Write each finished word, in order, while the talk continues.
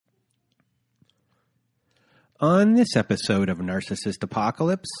On this episode of Narcissist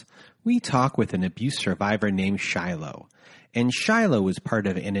Apocalypse, we talk with an abuse survivor named Shilo. And Shilo is part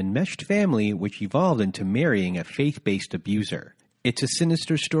of an enmeshed family which evolved into marrying a faith-based abuser. It's a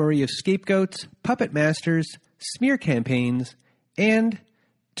sinister story of scapegoats, puppet masters, smear campaigns, and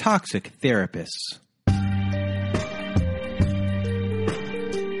toxic therapists.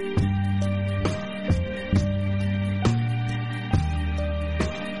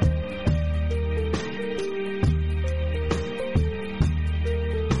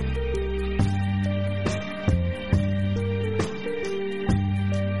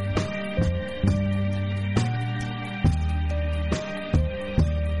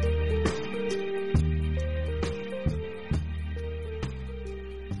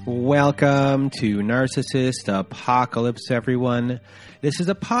 Welcome to Narcissist Apocalypse, everyone. This is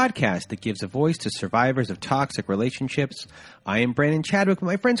a podcast that gives a voice to survivors of toxic relationships. I am Brandon Chadwick, but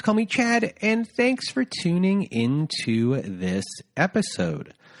my friends call me Chad, and thanks for tuning into this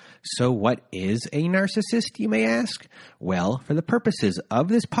episode. So what is a narcissist, you may ask? Well, for the purposes of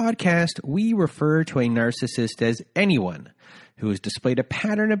this podcast, we refer to a narcissist as anyone who has displayed a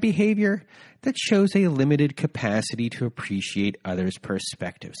pattern of behavior that shows a limited capacity to appreciate others'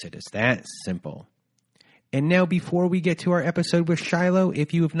 perspectives. It is that simple. And now, before we get to our episode with Shilo,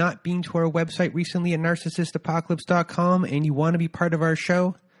 if you have not been to our website recently at narcissistapocalypse.com and you want to be part of our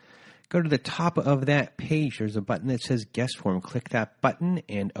show, go to the top of that page. There's a button that says guest form. Click that button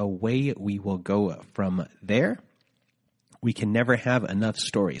and away we will go from there. We can never have enough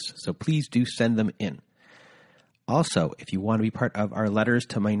stories, so please do send them in. Also, if you want to be part of our Letters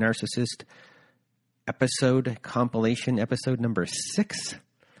to My Narcissist episode compilation, episode number 6,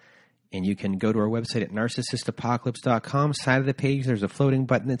 and you can go to our website at narcissistapocalypse.com. Side of the page, there's a floating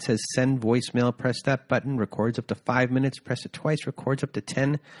button that says send voicemail. Press that button, records up to 5 minutes. Press it twice, records up to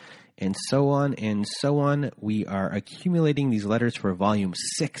 10, and so on and so on. We are accumulating these letters for volume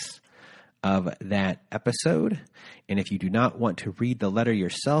 6 of that episode. And if you do not want to read the letter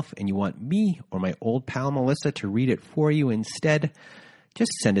yourself and you want me or my old pal Melissa to read it for you instead,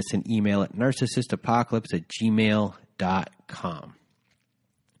 just send us an email at narcissistapocalypse@gmail.com.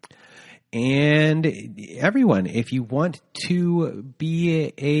 And everyone, if you want to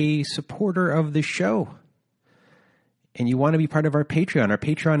be a supporter of the show and you want to be part of our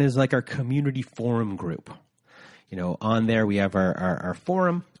Patreon is like our community forum group. You know, on there we have our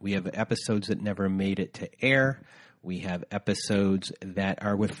forum. We have episodes that never made it to air. We have episodes that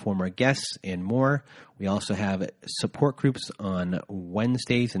are with former guests and more. We also have support groups on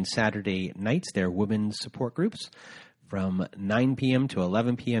Wednesdays and Saturday nights. They're women's support groups from 9 p.m. to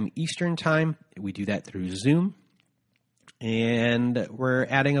 11 p.m. Eastern Time. We do that through Zoom. And we're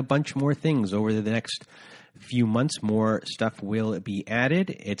adding a bunch more things over the next few months. More stuff will be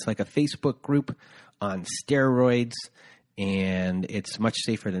added. It's like a Facebook group on steroids, and it's much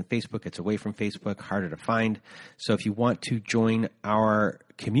safer than Facebook. It's away from Facebook, harder to find. So if you want to join our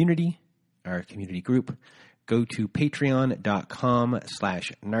community group, go to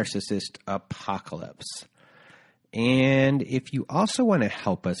patreon.com/narcissistapocalypse. And if you also want to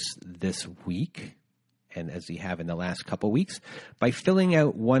help us this week, and as we have in the last couple weeks, by filling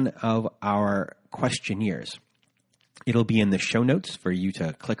out one of our questionnaires. It'll be in the show notes for you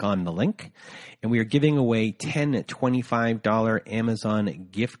to click on the link. And we are giving away 10 $25 Amazon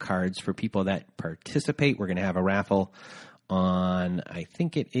gift cards for people that participate. We're going to have a raffle on, I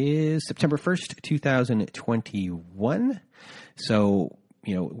think it is September 1st, 2021. So,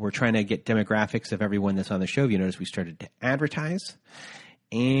 you know, we're trying to get demographics of everyone that's on the show. You notice we started to advertise.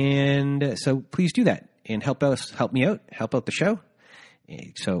 And so please do that and help me out, help out the show.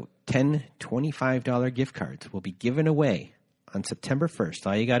 So 10 $25 gift cards will be given away on September 1st.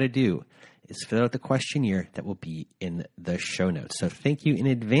 All you got to do is fill out the questionnaire that will be in the show notes. So thank you in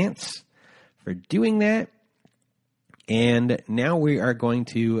advance for doing that. And now we are going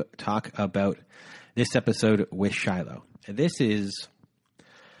to talk about this episode with Shilo. This is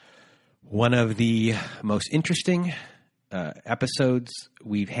one of the most interesting episodes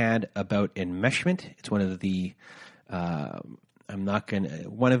we've had about enmeshment. It's one of the one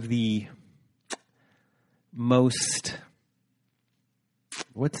of the most,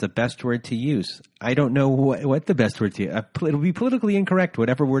 what's the best word to use? I don't know what the best word to use. It'll be politically incorrect,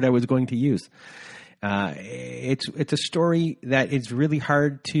 whatever word I was going to use. It's a story that is really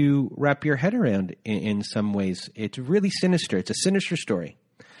hard to wrap your head around in some ways. It's really sinister. It's a sinister story.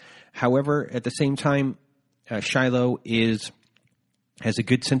 However, at the same time, Shilo has a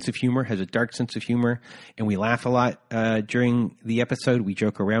good sense of humor, has a dark sense of humor, and we laugh a lot during the episode. We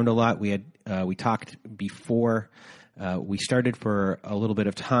joke around a lot. We talked before We started for a little bit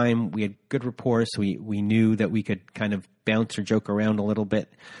of time. We had good rapport, so we knew that we could kind of bounce or joke around a little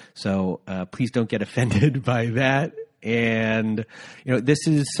bit. So please don't get offended by that. And, this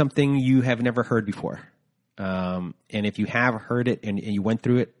is something you have never heard before. And if you have heard it and you went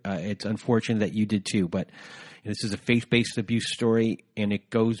through it, it's unfortunate that you did too. But this is a faith-based abuse story, and it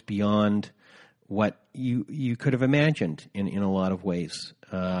goes beyond what you could have imagined in a lot of ways.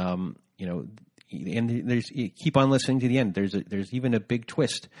 And you keep on listening to the end. There's even a big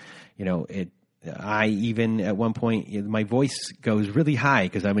twist. I even at one point my voice goes really high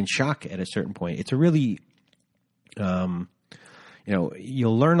because I'm in shock at a certain point. It's a really, you'll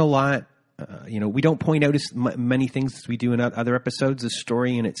learn a lot. We don't point out as many things as we do in other episodes. The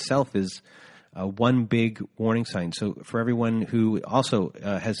story in itself is one big warning sign. So for everyone who also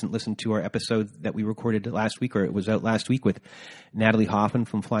hasn't listened to our episode that we recorded last week, or it was out last week with Natalie Hoffman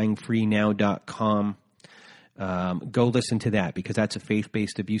from flyingfreenow.com, go listen to that because that's a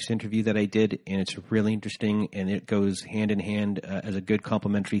faith-based abuse interview that I did, and it's really interesting, and it goes hand in hand as a good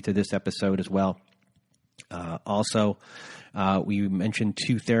complementary to this episode as well. Also, we mentioned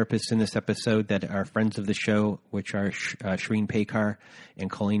two therapists in this episode that are friends of the show, which are Shreen Pekar and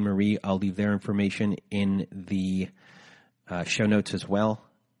Colleen Marie. I'll leave their information in the show notes as well.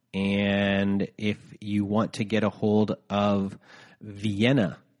 And if you want to get a hold of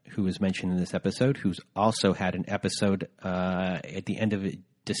Vienna, who was mentioned in this episode, who's also had an episode at the end of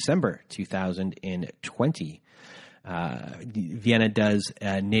December 2020, Vienna does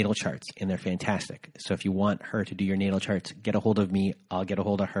natal charts, and they're fantastic. So if you want her to do your natal charts, get a hold of me. I'll get a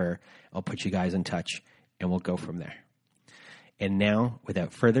hold of her. I'll put you guys in touch, and we'll go from there. And now,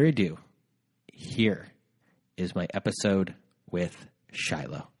 without further ado, here is my episode with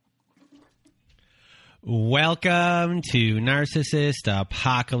Shilo. Welcome to Narcissist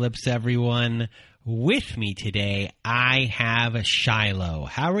Apocalypse, everyone. With me today, I have Shilo.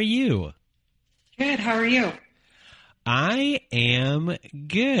 How are you? Good. How are you? I am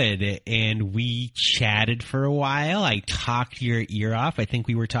good, and we chatted for a while. I talked your ear off. I think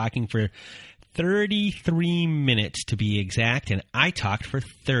we were talking for 33 minutes to be exact, and I talked for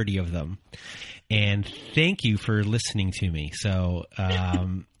 30 of them. And thank you for listening to me. So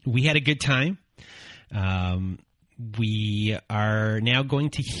we had a good time. We are now going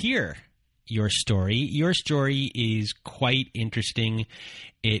to hear your story. Your story is quite interesting.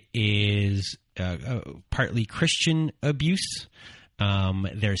 It is partly Christian abuse.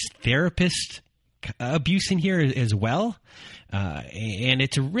 There's therapist abuse in here as well. And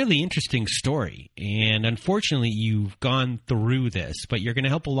it's a really interesting story. And unfortunately, you've gone through this, but you're going to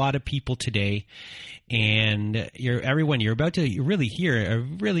help a lot of people today. And you're about to really hear a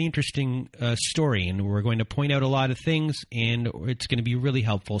really interesting story. And we're going to point out a lot of things, and it's going to be really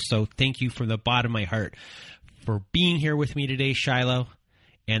helpful. So thank you from the bottom of my heart for being here with me today, Shilo.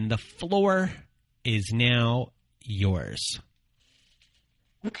 And the floor is now yours.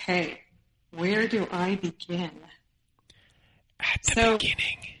 Okay. Where do I begin? At the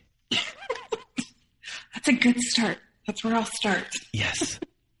beginning. That's a good start. That's where I'll start. Yes.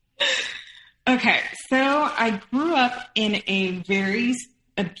 Okay. So I grew up in a very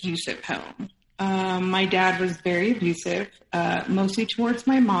abusive home. My dad was very abusive, mostly towards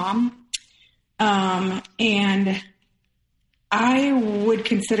my mom. And I would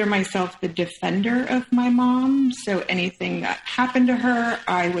consider myself the defender of my mom. So anything that happened to her,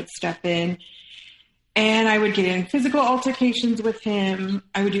 I would step in, and I would get in physical altercations with him.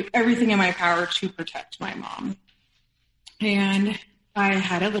 I would do everything in my power to protect my mom. And I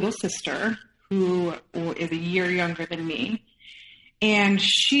had a little sister who is a year younger than me. And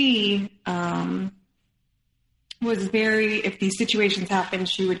she was if these situations happened,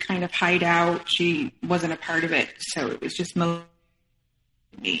 she would kind of hide out. She wasn't a part of it. So it was just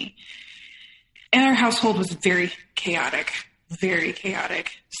me. And our household was very chaotic.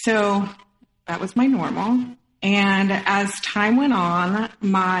 So that was my normal. And as time went on,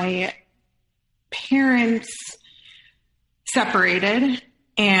 my parents separated,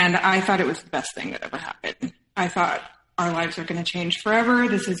 and I thought it was the best thing that ever happened. I thought our lives are going to change forever.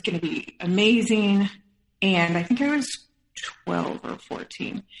 This is going to be amazing. And I think I was 12 or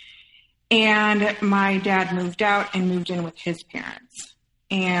 14. And my dad moved out and moved in with his parents.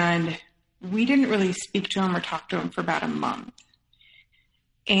 And we didn't really speak to him or talk to him for about a month.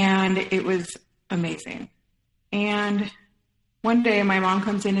 And it was amazing. And one day my mom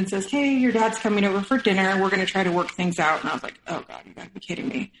comes in and says, "Hey, your dad's coming over for dinner. We're going to try to work things out." And I was like, "Oh God, you got to be kidding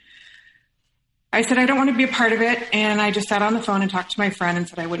me." I said, "I don't want to be a part of it." And I just sat on the phone and talked to my friend and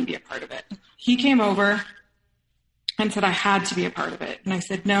said I wouldn't be a part of it. He came over and said I had to be a part of it. And I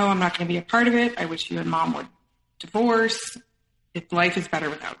said, "No, I'm not going to be a part of it. I wish you and Mom would divorce. If life is better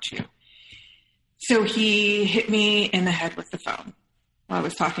without you. So he hit me in the head with the phone while I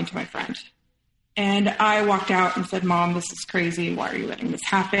was talking to my friend. And I walked out and said, Mom, this is crazy. Why are you letting this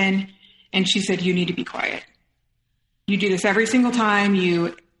happen? And she said, you need to be quiet. You do this every single time.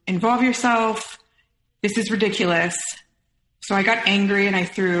 You involve yourself. This is ridiculous. So I got angry and I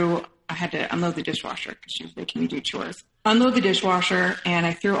had to unload the dishwasher because she was making me do chores. Unload the dishwasher, and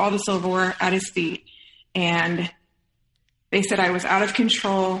I threw all the silverware at his feet. And they said I was out of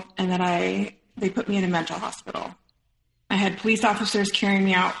control and that they put me in a mental hospital. I had police officers carrying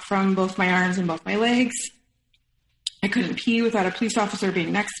me out from both my arms and both my legs. I couldn't pee without a police officer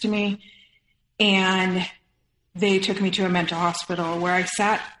being next to me. And they took me to a mental hospital where I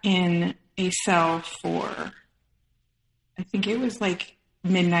sat in a cell for, I think it was like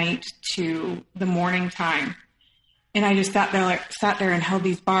midnight to the morning time. And I just sat there and held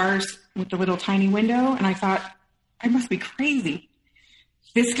these bars with the little tiny window. And I thought, I must be crazy.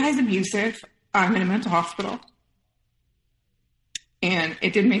 This guy's abusive. I'm in a mental hospital. And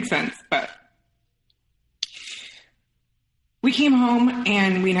it didn't make sense, but we came home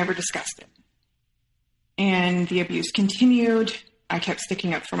and we never discussed it. And the abuse continued. I kept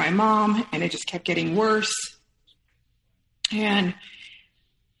sticking up for my mom, and it just kept getting worse. And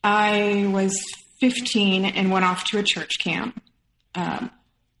I was 15 and went off to a church camp.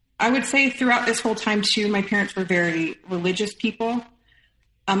 I would say throughout this whole time, too, my parents were very religious people.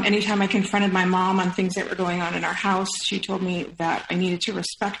 Anytime I confronted my mom on things that were going on in our house, she told me that I needed to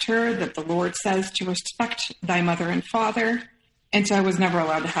respect her, that the Lord says to respect thy mother and father. And so I was never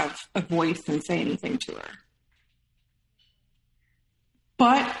allowed to have a voice and say anything to her.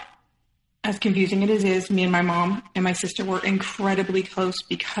 But as confusing as it is, me and my mom and my sister were incredibly close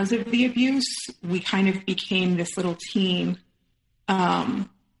because of the abuse. We kind of became this little team.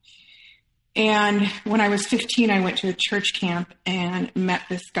 And when I was 15, I went to a church camp and met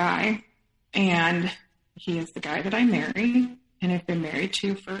this guy. And he is the guy that I married and have been married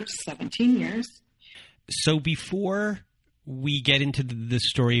to for 17 years. So before we get into the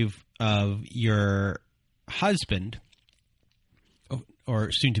story of your husband,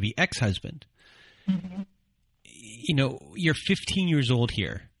 or soon-to-be ex-husband, mm-hmm. You know, you're 15 years old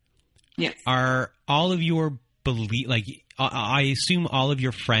here. Yes. Are all of your I assume all of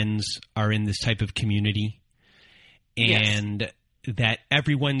your friends are in this type of community, and yes. That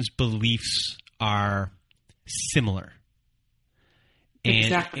everyone's beliefs are similar.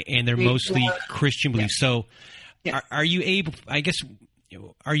 Exactly. And they're mostly Christian beliefs. Yes. So yes. Are you able, I guess,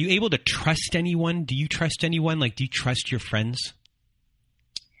 are you able to trust anyone? Do you trust anyone? Like, do you trust your friends?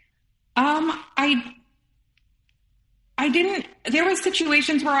 I didn't, there were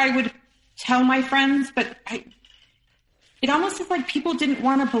situations where I would tell my friends, but it almost is like people didn't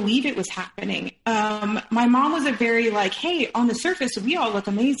want to believe it was happening. My mom was a very like, hey, on the surface, we all look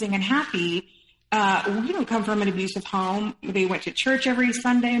amazing and happy. We don't come from an abusive home. They went to church every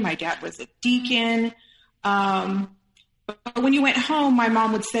Sunday. My dad was a deacon. But when you went home, my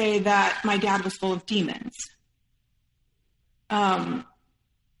mom would say that my dad was full of demons. And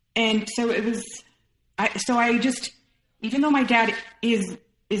so it was, I just, even though my dad is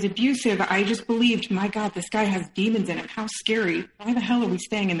abusive, I just believed, my God, this guy has demons in him. How scary. Why the hell are we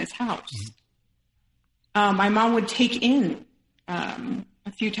staying in this house? My mom would take in,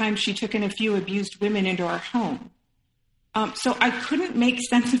 a few times she took in a few abused women into our home. So I couldn't make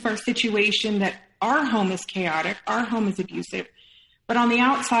sense of our situation that our home is chaotic, our home is abusive. But on the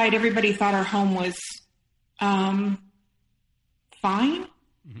outside, everybody thought our home was fine.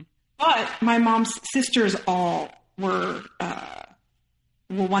 Mm-hmm. But my mom's sisters all were,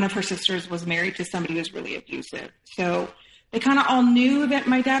 one of her sisters was married to somebody who was really abusive. So they kind of all knew that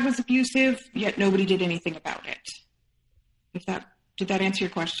my dad was abusive, yet nobody did anything about it. Did that answer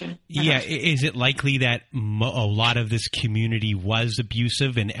your question? Yeah. Is it likely that a lot of this community was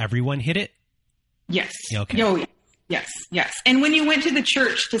abusive and everyone hid it? Yes. Okay. Oh, yes. And when you went to the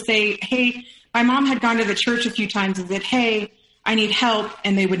church to say, hey, my mom had gone to the church a few times and said, hey, I need help,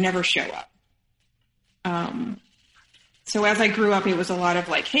 and they would never show up. So as I grew up, it was a lot of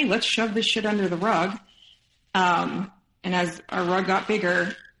like, hey, let's shove this shit under the rug. And as our rug got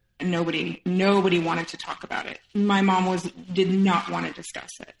bigger, nobody wanted to talk about it. My mom did not want to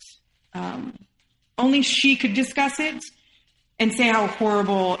discuss it. Only she could discuss it and say how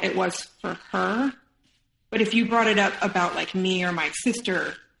horrible it was for her. But if you brought it up about like me or my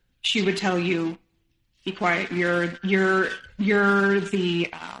sister, she would tell you, be quiet. You're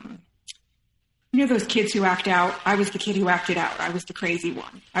the, those kids who act out. I was the kid who acted out. I was the crazy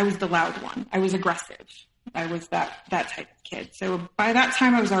one. I was the loud one. I was aggressive. I was that type of kid. So by that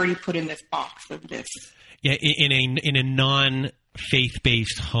time I was already put in this box of this. Yeah, in a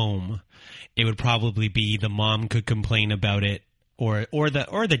non-faith-based home, it would probably be the mom could complain about it, or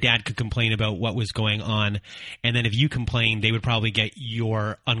the dad could complain about what was going on, and then if you complained, they would probably get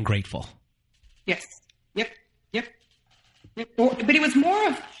you're ungrateful. Yes. Yep. But it was more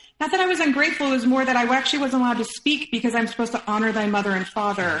of, not that I was ungrateful, it was more that I actually wasn't allowed to speak because I'm supposed to honor thy mother and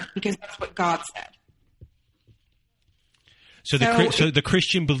father because that's what God said. So the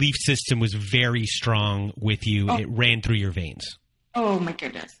Christian belief system was very strong with you. Oh, it ran through your veins. Oh my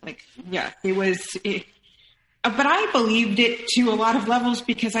goodness. It was, but I believed it to a lot of levels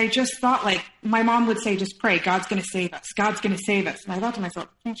because I just thought, like, my mom would say, just pray, God's going to save us. God's going to save us. And I thought to myself,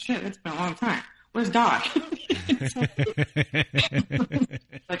 oh shit, it's been a long time. Where's God? I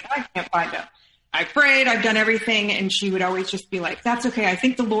can't find him. I prayed, I've done everything. And she would always just be like, that's okay. I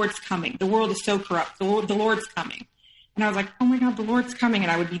think the Lord's coming. The world is so corrupt. The Lord's coming. And I was like, oh my God, the Lord's coming.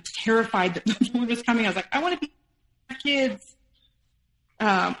 And I would be terrified that the Lord was coming. I was like, I want to be with my kids.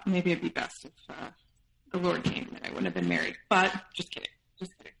 Maybe it'd be best if the Lord came and I wouldn't have been married. But just kidding.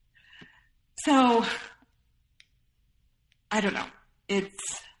 So, I don't know.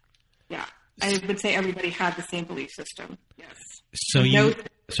 I would say everybody had the same belief system. Yes. So no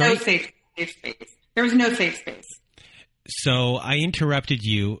safe space. There was no safe space. So I interrupted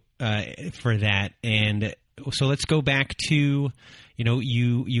you for that, and so let's go back to,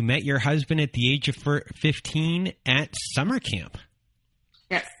 you met your husband at the age of 15 at summer camp.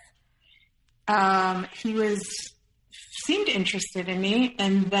 Yes. He seemed interested in me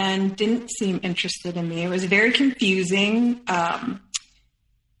and then didn't seem interested in me. It was very confusing.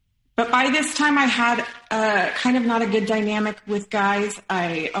 But by this time I had kind of not a good dynamic with guys.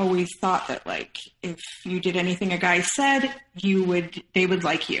 I always thought that, like, if you did anything a guy said, they would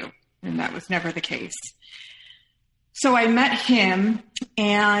like you. And that was never the case. So I met him,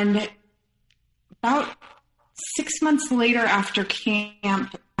 and about 6 months later after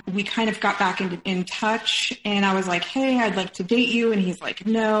camp, we kind of got back in touch, and I was like, hey, I'd like to date you. And he's like,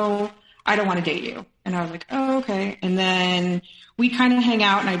 no, I don't want to date you. And I was like, oh, okay. And then we kind of hang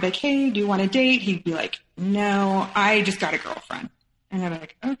out, and I'd be like, hey, do you want to date? He'd be like, no, I just got a girlfriend. And I'd be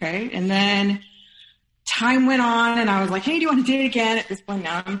like, okay. And then time went on, and I was like, hey, do you want to date again? At this point,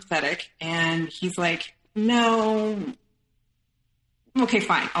 now I'm pathetic. And he's like, no. Okay,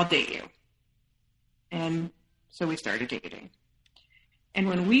 fine. I'll date you. And so we started dating. And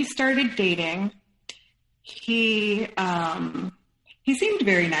when we started dating, he seemed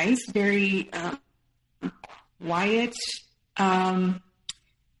very nice, very quiet. But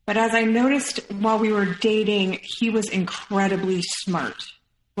as I noticed while we were dating, he was incredibly smart,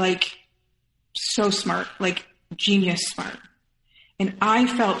 like so smart, like genius smart. And I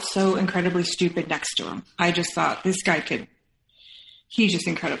felt so incredibly stupid next to him. I just thought, this guy he's just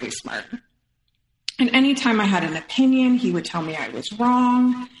incredibly smart. And anytime I had an opinion, he would tell me I was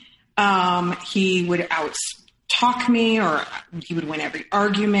wrong. He would out-talk me, or he would win every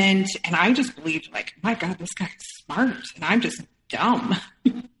argument. And I just believed, like, my God, this guy's smart, and I'm just dumb.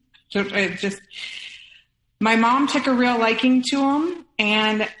 So my mom took a real liking to him,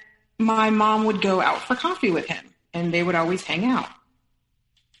 and my mom would go out for coffee with him, and they would always hang out.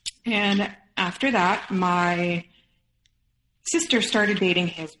 And after that, my sister started dating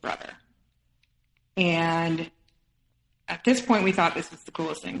his brother. And at this point, we thought this was the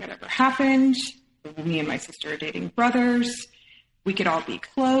coolest thing that ever happened. Me and my sister are dating brothers. We could all be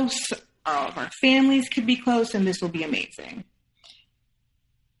close. All of our families could be close, and this will be amazing.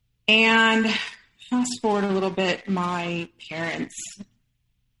 And fast forward a little bit, my parents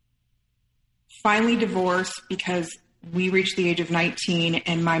finally divorced because we reached the age of 19,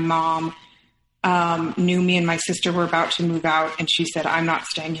 and my mom knew me and my sister were about to move out, and she said, I'm not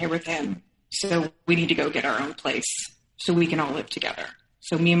staying here with him. So we need to go get our own place so we can all live together.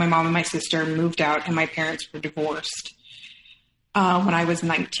 So me and my mom and my sister moved out, and my parents were divorced when I was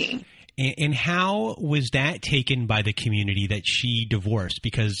 19. And how was that taken by the community that she divorced?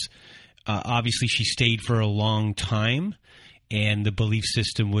 Because obviously she stayed for a long time, and the belief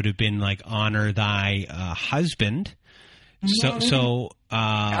system would have been like, honor thy husband. So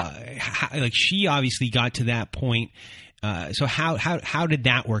like she obviously got to that point. So how did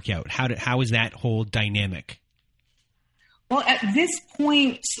that work out? How was that whole dynamic? Well, at this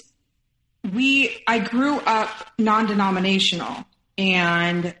point, I grew up non-denominational,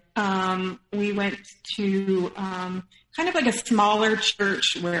 and we went to kind of like a smaller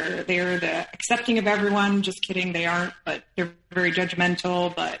church where they're accepting of everyone. Just kidding, they aren't, but they're very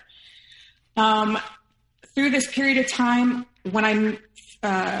judgmental. But through this period of time, when I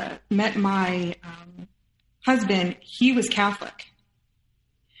met my husband, he was Catholic.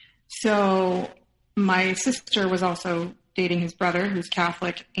 So my sister was also dating his brother, who's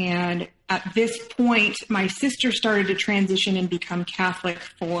Catholic. And at this point, my sister started to transition and become Catholic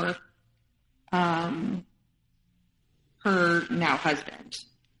for her now husband.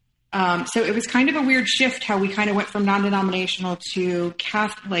 So it was kind of a weird shift how we kind of went from non-denominational to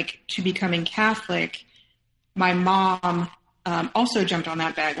Catholic to becoming Catholic. My mom also jumped on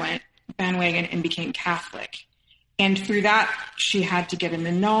that bandwagon and became Catholic. And through that, she had to get an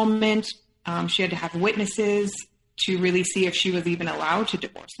annulment. She had to have witnesses to really see if she was even allowed to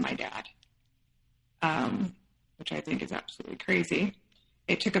divorce my dad, which I think is absolutely crazy.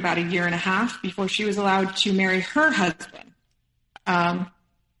 It took about 1.5 years before she was allowed to marry her husband. So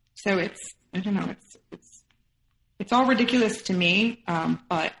I don't know, it's all ridiculous to me.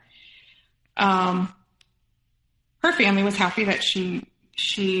 But her family was happy that she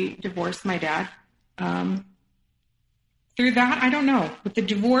divorced my dad. Through that, I don't know. With the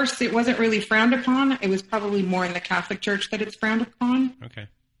divorce, it wasn't really frowned upon. It was probably more in the Catholic Church that it's frowned upon. Okay.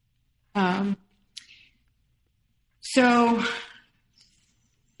 So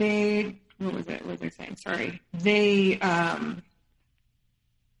they, what was I saying? Sorry. They,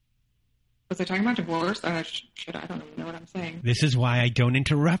 was I talking about divorce? I don't even know what I'm saying. This is why I don't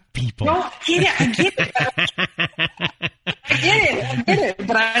interrupt people. No, I get it. I get it,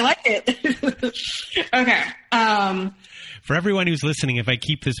 but I like it. Okay. For everyone who's listening, if I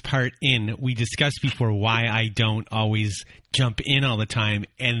keep this part in, we discussed before why I don't always jump in all the time,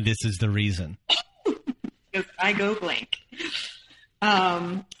 and this is the reason. Because I go blank.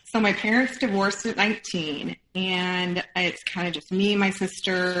 So my parents divorced at 19, and it's kind of just me, my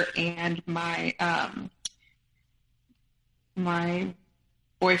sister, and my my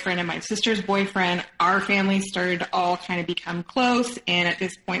boyfriend and my sister's boyfriend. Our families started to all kind of become close, and at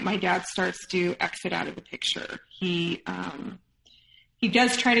this point, my dad starts to exit out of the picture. He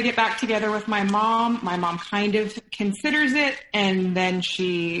does try to get back together with my mom. My mom kind of considers it, and then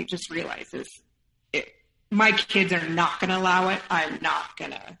she just realizes my kids are not going to allow it. I'm not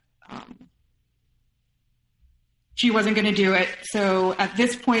going to. She wasn't going to do it. So at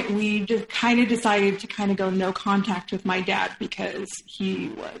this point, we just kind of decided to kind of go no contact with my dad because he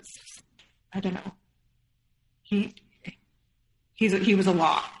was, I don't know. He was a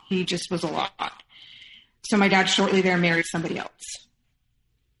lot. He just was a lot. So my dad shortly there married somebody else.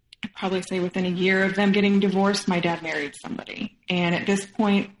 I'd probably say within 1 year of them getting divorced, my dad married somebody. And at this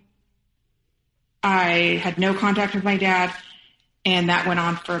point, I had no contact with my dad, and that went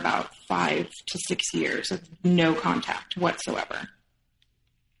on for about 5 to 6 years of no contact whatsoever.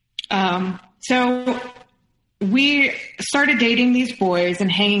 So we started dating these boys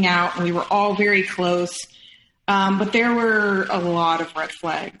and hanging out, and we were all very close, but there were a lot of red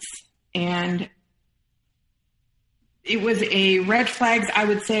flags. And it was a red flags, I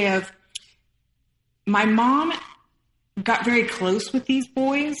would say, of my mom got very close with these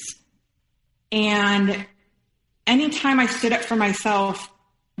boys, and anytime I stood up for myself,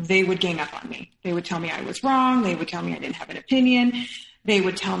 they would gang up on me. They would tell me I was wrong. They would tell me I didn't have an opinion. They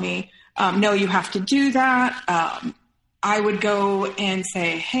would tell me, no, you have to do that. I would go and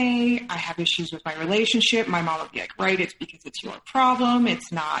say, hey, I have issues with my relationship. My mom would be like, right, it's because it's your problem.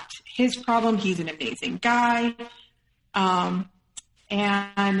 It's not his problem. He's an amazing guy. And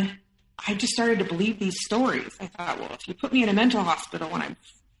I just started to believe these stories. I thought, well, if you put me in a mental hospital when I'm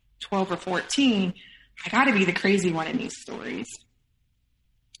 12 or 14, I got to be the crazy one in these stories.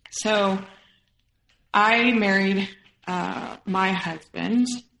 So I married my husband,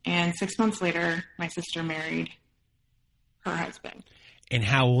 and 6 months later, my sister married her husband. And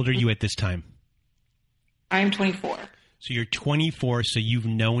how old are you at this time? I'm 24. So you're 24, so you've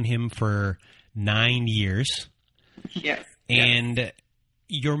known him for 9 years. Yes. And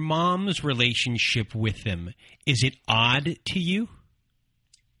your mom's relationship with him, is it odd to you?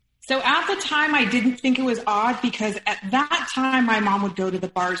 So at the time, I didn't think it was odd because at that time, my mom would go to the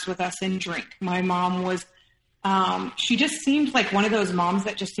bars with us and drink. My mom was, she just seemed like one of those moms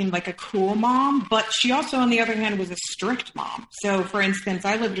that just seemed like a cool mom, but she also, on the other hand, was a strict mom. So for instance,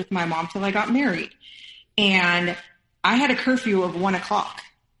 I lived with my mom till I got married, and I had a curfew of 1:00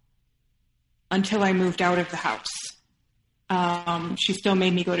 until I moved out of the house. She still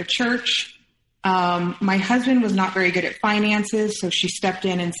made me go to church. My husband was not very good at finances, so she stepped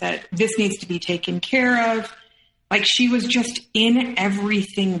in and said, this needs to be taken care of. Like, she was just in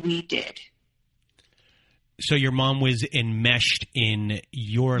everything we did. So your mom was enmeshed in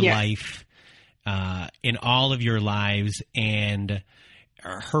your life, in all of your lives, and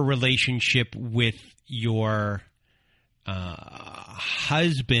her relationship with your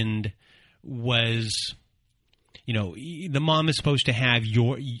husband was the mom is supposed to have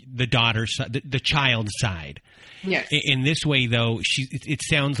the daughter's, the child's side. Yes. In this way, though, it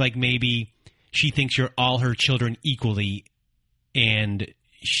sounds like maybe she thinks you're all her children equally, and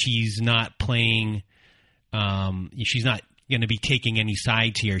she's not playing. She's not going to be taking any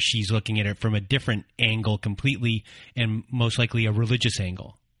sides here. She's looking at it from a different angle completely, and most likely a religious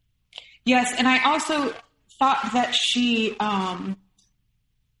angle. Yes, and I also thought that she. I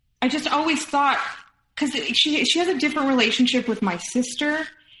just always thought, because she has a different relationship with my sister.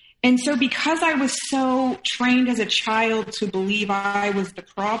 And so because I was so trained as a child to believe I was the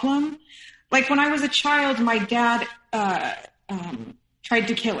problem, like when I was a child, my dad tried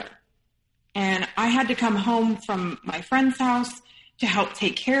to kill her. And I had to come home from my friend's house to help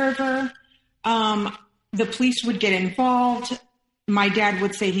take care of her. The police would get involved. My dad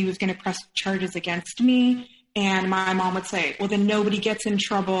would say he was going to press charges against me. And my mom would say, well, then nobody gets in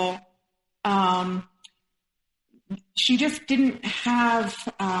trouble. She just didn't have,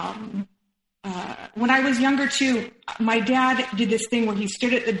 when I was younger too, my dad did this thing where he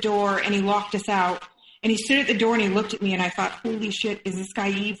stood at the door and he locked us out, and he stood at the door and he looked at me and I thought, holy shit, is this guy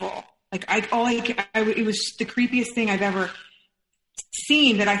evil? Like it was the creepiest thing I've ever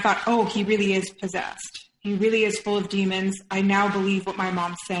seen, that I thought, oh, he really is possessed. He really is full of demons. I now believe what my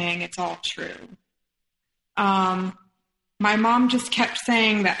mom's saying. It's all true. My mom just kept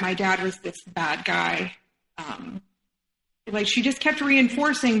saying that my dad was this bad guy. Like she just kept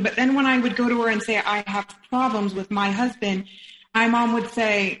reinforcing, but then when I would go to her and say, I have problems with my husband, my mom would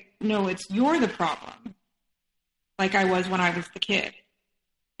say, no, you're the problem. Like I was when I was the kid.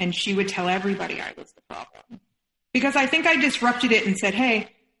 And she would tell everybody I was the problem. Because I think I disrupted it and said, hey,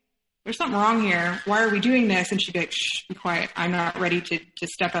 there's something wrong here. Why are we doing this? And she'd be like, shh, be quiet. I'm not ready to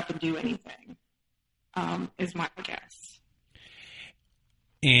step up and do anything, is my guess.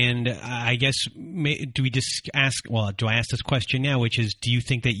 And I guess, do I ask this question now, which is, do you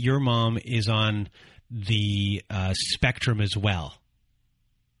think that your mom is on the spectrum as well?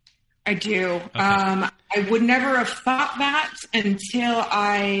 I do. Okay. I would never have thought that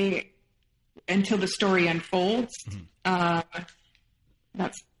until the story unfolds. Mm-hmm.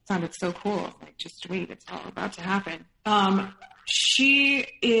 That sounded so cool. Like, just wait, it's all about to happen. She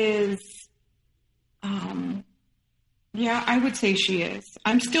is, yeah, I would say she is.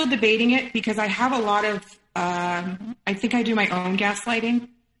 I'm still debating it because I have a lot of, I think I do my own gaslighting.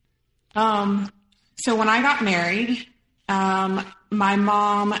 So when I got married, my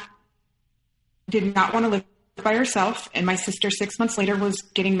mom did not want to live by herself. And my sister 6 months later was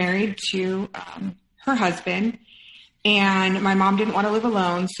getting married to her husband. And my mom didn't want to live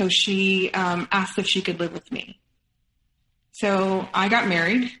alone. So she asked if she could live with me. So I got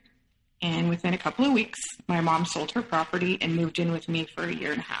married. And within a couple of weeks, my mom sold her property and moved in with me for 1.5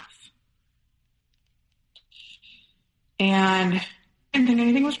 years. And I didn't think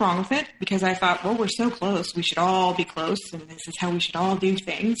anything was wrong with it because I thought, well, we're so close. We should all be close, and this is how we should all do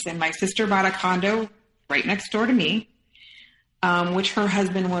things. And my sister bought a condo right next door to me, which her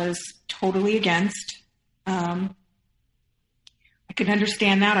husband was totally against. I could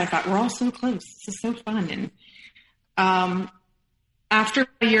understand that. I thought, we're all so close. This is so fun. And after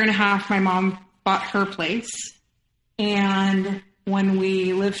 1.5 years, my mom bought her place. And when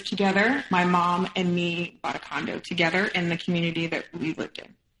we lived together, my mom and me bought a condo together in the community that we lived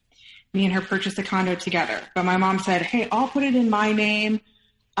in. Me and her purchased a condo together. But my mom said, hey, I'll put it in my name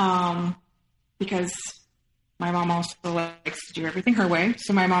because my mom also likes to do everything her way.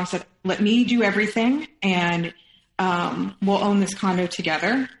 So my mom said, let me do everything and we'll own this condo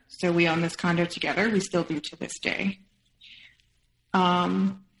together. So we own this condo together. We still do to this day.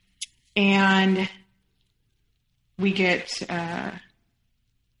 And we get,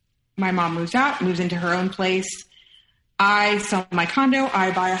 my mom moves out, moves into her own place. I sell my condo,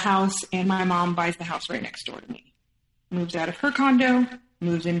 I buy a house, and my mom buys the house right next door to me. Moves out of her condo,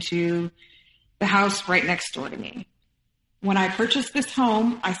 moves into the house right next door to me. When I purchased this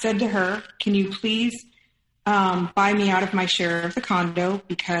home, I said to her, can you please buy me out of my share of the condo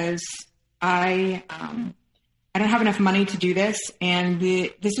because I don't have enough money to do this. And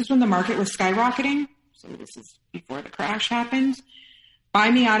this is when the market was skyrocketing. So this is before the crash happened. Buy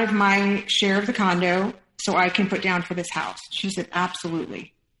me out of my share of the condo so I can put down for this house. She said,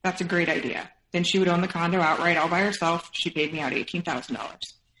 absolutely. That's a great idea. Then she would own the condo outright all by herself. She paid me out $18,000.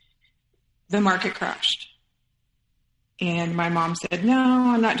 The market crashed. And my mom said, no,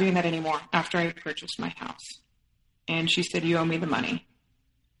 I'm not doing that anymore after I purchased my house. And she said, you owe me the money.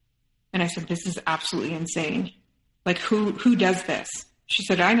 And I said, this is absolutely insane. Like, who does this? She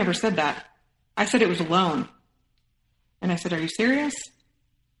said, I never said that. I said it was a loan. And I said, are you serious?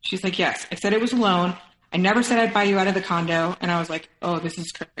 She's like, yes. I said it was a loan. I never said I'd buy you out of the condo. And I was like, oh, this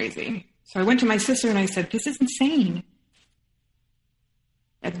is crazy. So I went to my sister and I said, this is insane.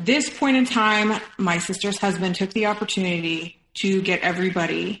 At this point in time, my sister's husband took the opportunity to get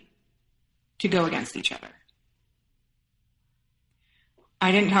everybody to go against each other.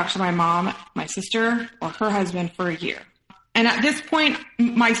 I didn't talk to my mom, my sister, or her husband for a year. And at this point,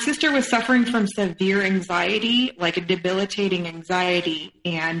 my sister was suffering from severe anxiety, like a debilitating anxiety.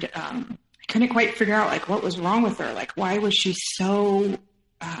 And I couldn't quite figure out like what was wrong with her. Like, why was she so,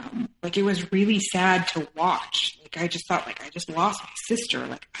 like, it was really sad to watch. Like, I just thought, like, I just lost my sister.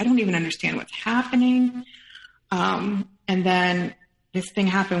 Like, I don't even understand what's happening. And then this thing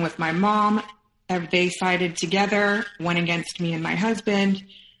happened with my mom. They sided together, went against me and my husband.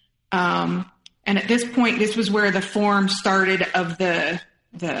 And at this point, this was where the form started of the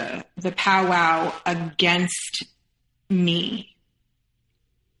powwow against me.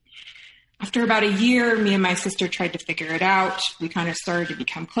 After about a year, me and my sister tried to figure it out. We kind of started to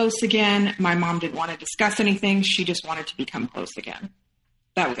become close again. My mom didn't want to discuss anything. She just wanted to become close again.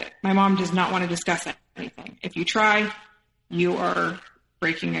 That was it. My mom does not want to discuss anything. If you try, you are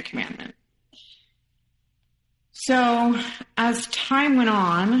breaking a commandment. So as time went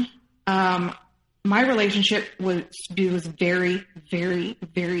on, my relationship was very, very,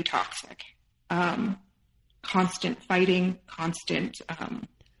 very toxic. Constant fighting, constant.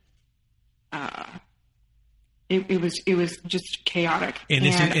 It was just chaotic.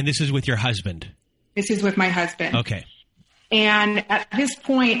 And this is with your husband. This is with my husband. Okay. And at this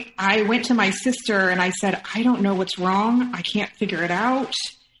point, I went to my sister and I said, I don't know what's wrong. I can't figure it out.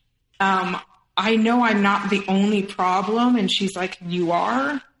 I know I'm not the only problem. And she's like, you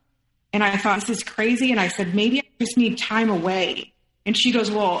are. And I thought, this is crazy. And I said, maybe I just need time away. And she goes,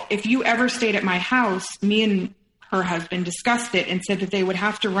 well, if you ever stayed at my house, me and her husband discussed it and said that they would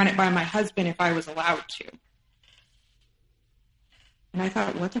have to run it by my husband if I was allowed to. And I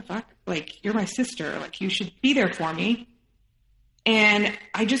thought, what the fuck? Like, you're my sister. Like, you should be there for me. And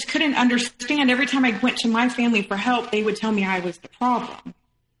I just couldn't understand. Every time I went to my family for help, they would tell me I was the problem.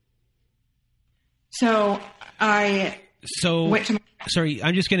 So I went to my... Sorry,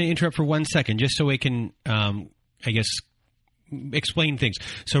 I'm just going to interrupt for 1 second, just so I can, I guess, explain things.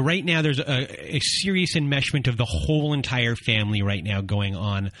 So right now there's a serious enmeshment of the whole entire family right now going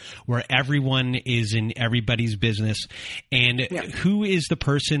on, where everyone is in everybody's business. And who is the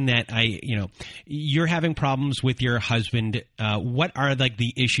person that you're having problems with your husband? What are like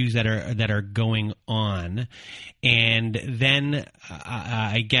the issues that are going on? And then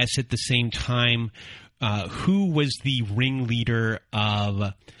I guess at the same time, who was the ringleader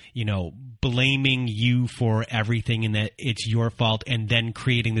of, blaming you for everything and that it's your fault, and then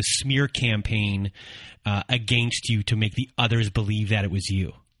creating the smear campaign against you to make the others believe that it was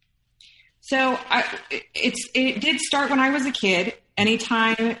you? So it did start when I was a kid.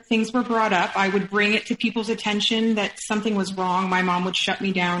 Anytime things were brought up, I would bring it to people's attention that something was wrong. My mom would shut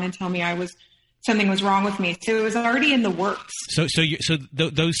me down and tell me something was wrong with me. So it was already in the works. So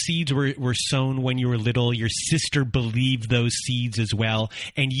those seeds were sown when you were little. Your sister believed those seeds as well,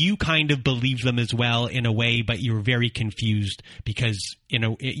 and you kind of believed them as well in a way, but you were very confused because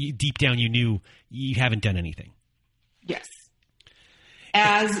deep down you knew you haven't done anything. Yes.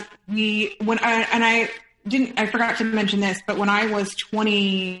 I forgot to mention this, but when I was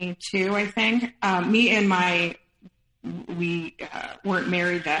 22, I think, we weren't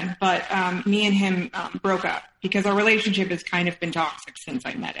married then, but me and him broke up because our relationship has kind of been toxic since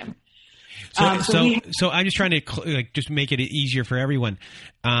I met him. So I'm just trying to just make it easier for everyone.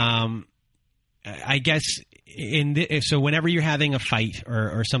 I guess so whenever you're having a fight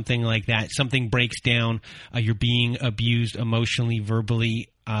or something like that, something breaks down, you're being abused emotionally, verbally.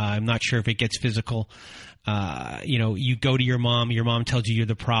 I'm not sure if it gets physical. You go to your mom tells you you're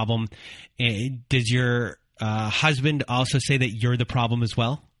the problem. Does your husband also say that you're the problem as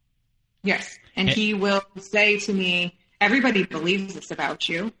well? Yes. And he will say to me, everybody believes this about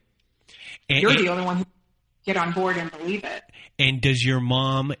you. You're the only one who get on board and believe it. And does your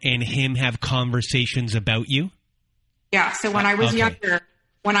mom and him have conversations about you? Yeah. So when I was younger,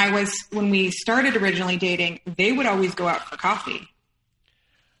 when we started originally dating, they would always go out for coffee.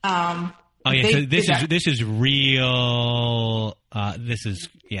 So this is real.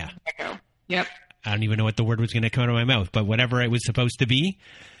 Yep. I don't even know what the word was going to come out of my mouth, but whatever it was supposed to be,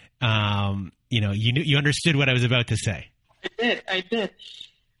 you understood what I was about to say. I did.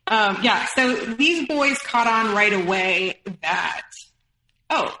 So these boys caught on right away that,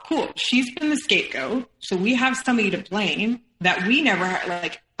 oh, cool, she's been the scapegoat, so we have somebody to blame that we never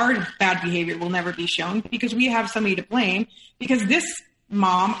our bad behavior will never be shown because we have somebody to blame because this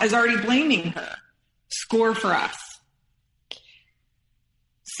mom is already blaming her. score for us.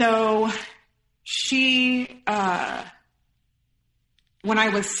 So she, when I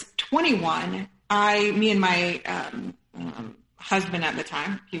was 21, me and my husband at the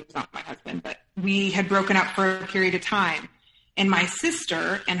time, he was not my husband, but we had broken up for a period of time. And my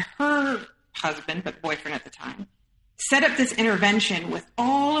sister and her husband, but boyfriend at the time, set up this intervention with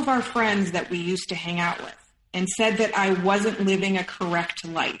all of our friends that we used to hang out with and said that I wasn't living a correct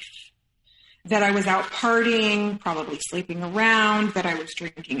life, that I was out partying, probably sleeping around, that I was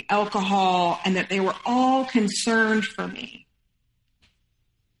drinking alcohol, and that they were all concerned for me.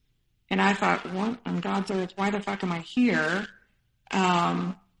 And I thought, what on God's earth, why the fuck am I here?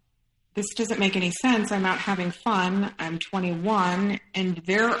 This doesn't make any sense. I'm out having fun. I'm 21, and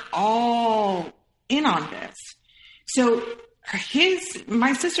they're all in on this. So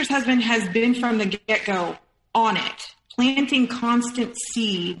my sister's husband has been from the get-go on it, planting constant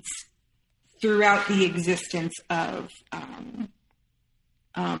seeds throughout the existence of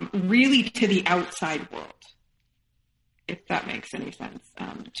really to the outside world, if that makes any sense,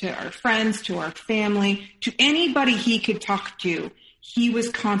 to our friends, to our family, to anybody he could talk to. He was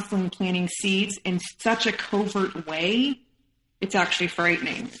constantly planting seeds in such a covert way. It's actually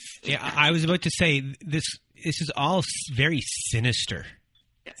frightening. Yeah, I was about to say this is all very sinister.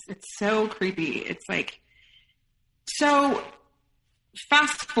 Yes, it's so creepy. It's like, so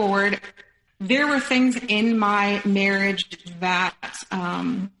fast forward, there were things in my marriage that,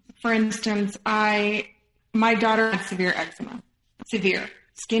 for instance, my daughter had severe eczema, severe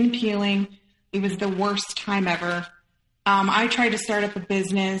skin peeling. It was the worst time ever. I tried to start up a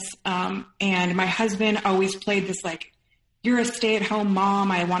business, and my husband always played this like, you're a stay-at-home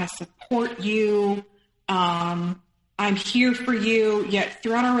mom. I want to support you. I'm here for you. Yet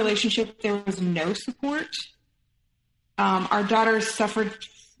throughout our relationship, there was no support. Our daughter suffered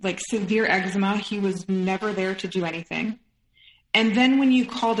like severe eczema. He was never there to do anything. And then when you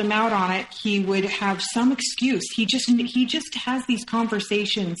called him out on it, he would have some excuse. He just has these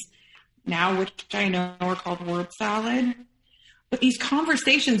conversations now, which I know are called word salad. But these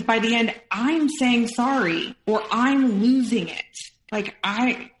conversations, by the end, I'm saying sorry or I'm losing it. Like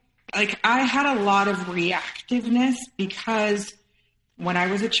I had a lot of reactiveness because when I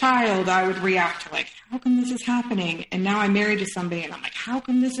was a child, I would react to like, how come this is happening? And now I'm married to somebody and I'm like, how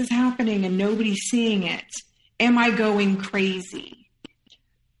come this is happening and nobody's seeing it? Am I going crazy?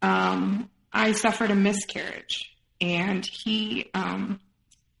 I suffered a miscarriage, and he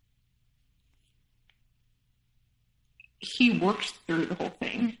worked through the whole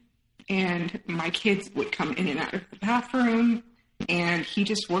thing, and my kids would come in and out of the bathroom, and he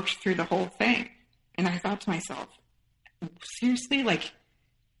just worked through the whole thing. And I thought to myself, seriously, like,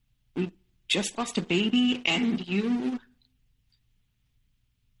 we just lost a baby and you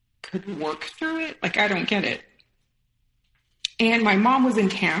could work through it? Like, I don't get it. And my mom was in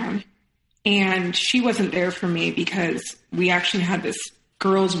town, and she wasn't there for me because we actually had this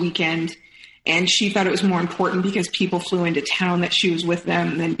girls' weekend, and she thought it was more important because people flew into town that she was with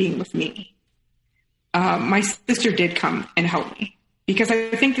them than being with me. My sister did come and help me because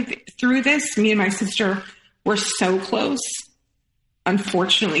I think that through this, me and my sister were so close.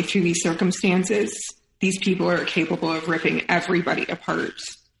 Unfortunately, through these circumstances, these people are capable of ripping everybody apart.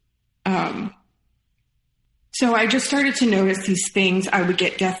 So I just started to notice these things. I would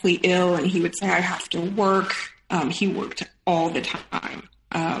get deathly ill, and he would say, I have to work. He worked all the time.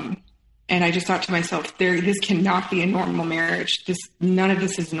 And I just thought to myself, this cannot be a normal marriage. None of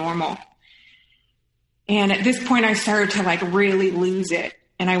this is normal. And at this point, I started to like really lose it.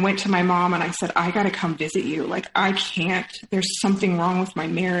 And I went to my mom and I said, I got to come visit you. Like, I can't, there's something wrong with my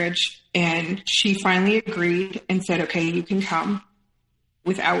marriage. And she finally agreed and said, okay, you can come,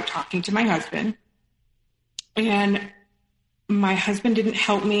 without talking to my husband. And my husband didn't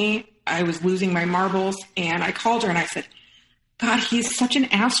help me. I was losing my marbles, and I called her and I said, God, he's such an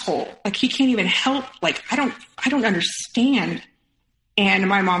asshole. Like, he can't even help. Like, I don't understand. And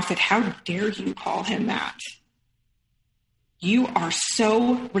my mom said, how dare you call him that? You are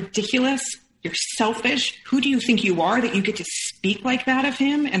so ridiculous. You're selfish. Who do you think you are that you get to speak like that of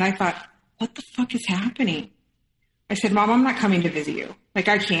him? And I thought, what the fuck is happening? I said, Mom, I'm not coming to visit you. Like,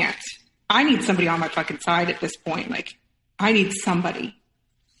 I can't. I need somebody on my fucking side at this point. Like, I need somebody.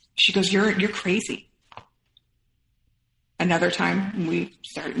 She goes, you're crazy. Another time we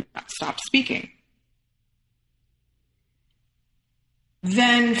stopped speaking.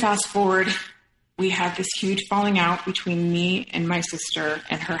 Then fast forward, we had this huge falling out between me and my sister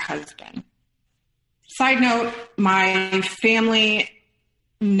and her husband. Side note, my family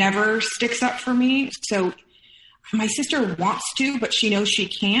never sticks up for me. So my sister wants to, but she knows she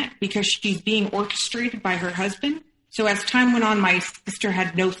can't because she's being orchestrated by her husband. So as time went on, my sister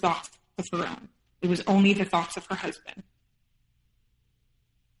had no thoughts of her own. It was only the thoughts of her husband.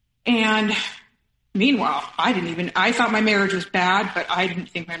 And meanwhile, I thought my marriage was bad, but I didn't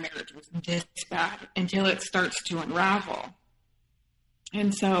think my marriage was this bad until it starts to unravel.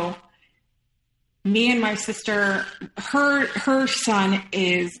 And so me and my sister, her son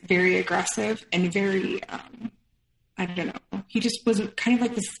is very aggressive and very, I don't know. He just was kind of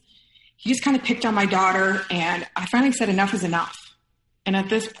like this. He just kind of picked on my daughter, and I finally said enough is enough. And at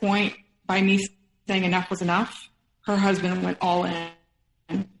this point, by me saying enough was enough, her husband went all in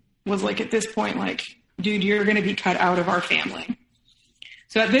and was like, at this point, like, dude, you're going to be cut out of our family.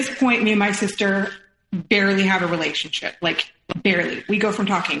 So at this point, me and my sister barely have a relationship, like barely. We go from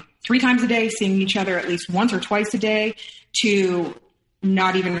talking 3 times a day, seeing each other at least once or twice a day, to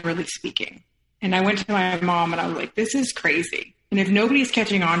not even really speaking. And I went to my mom and I was like, this is crazy. And if nobody's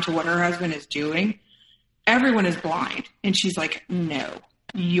catching on to what her husband is doing, everyone is blind. And she's like, no,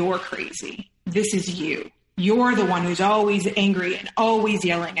 you're crazy. This is you. You're the one who's always angry and always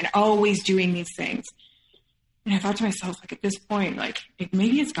yelling and always doing these things. And I thought to myself, like, at this point, like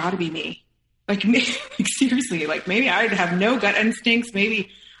maybe it's got to be me. Like, seriously, like maybe I have no gut instincts. Maybe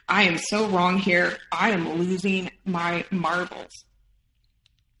I am so wrong here. I am losing my marbles.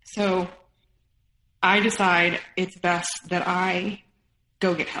 So I decide it's best that I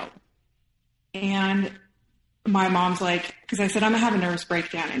go get help. And my mom's like, because I said, I'm going to have a nervous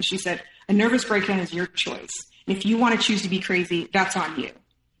breakdown. And she said, a nervous breakdown is your choice. And if you want to choose to be crazy, that's on you.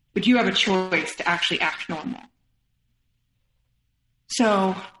 But you have a choice to actually act normal.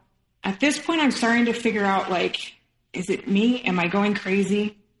 So at this point, I'm starting to figure out, like, is it me? Am I going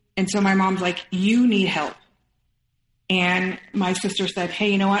crazy? And so my mom's like, you need help. And my sister said,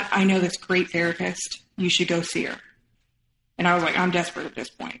 hey, you know what? I know this great therapist. You should go see her. And I was like, I'm desperate at this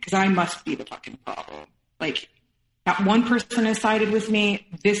point because I must be the fucking problem. Like, not one person has sided with me.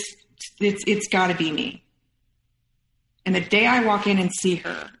 It's got to be me. And the day I walk in and see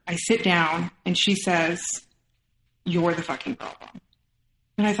her, I sit down and she says, you're the fucking problem.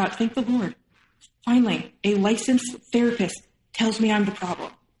 And I thought, thank the Lord. Finally, a licensed therapist tells me I'm the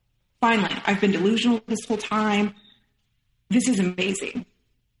problem. Finally, I've been delusional this whole time. This is amazing.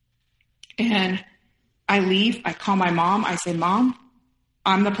 And I leave. I call my mom. I say, Mom,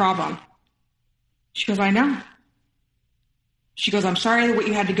 I'm the problem. She goes, I know. She goes, I'm sorry what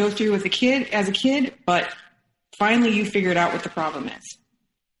you had to go through as a kid, but finally you figured out what the problem is.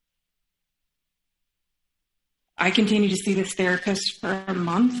 I continue to see this therapist for a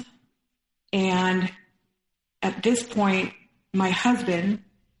month. And at this point, my husband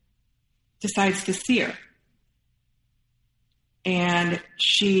decides to see her. And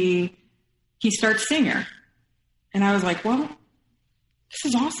he starts seeing her. And I was like, well, this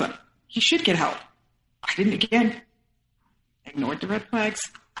is awesome. He should get help. I didn't again. Ignored the red flags.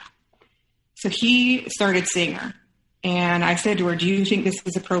 So he started seeing her. And I said to her, do you think this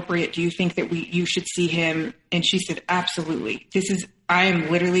is appropriate? Do you think that you should see him? And she said, absolutely. I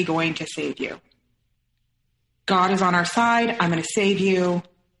am literally going to save you. God is on our side. I'm going to save you.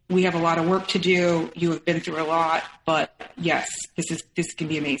 We have a lot of work to do. You have been through a lot, but yes, this can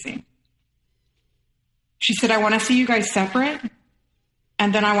be amazing. She said, I want to see you guys separate,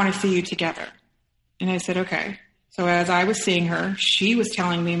 and then I want to see you together. And I said, okay. So as I was seeing her, she was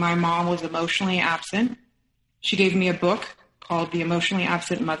telling me my mom was emotionally absent. She gave me a book called The Emotionally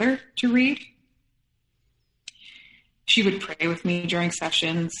Absent Mother to read. She would pray with me during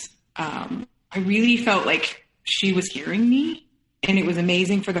sessions. I really felt like she was hearing me. And it was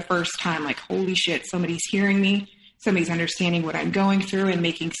amazing for the first time, like, holy shit, somebody's hearing me. Somebody's understanding what I'm going through and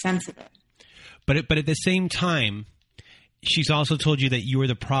making sense of it. But at the same time, she's also told you that you were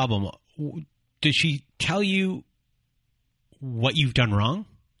the problem. Did she tell you what you've done wrong?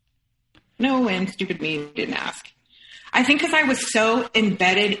 No, and stupid me didn't ask. I think because I was so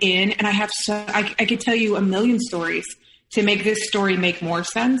embedded in, and I could tell you a million stories to make this story make more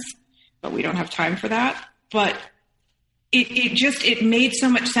sense, but we don't have time for that. But it made so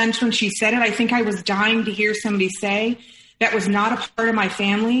much sense when she said it. I think I was dying to hear somebody say that was not a part of my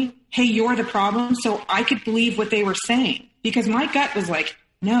family, hey, you're the problem. So I could believe what they were saying because my gut was like,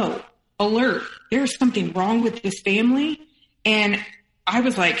 no, alert. There's something wrong with this family. And I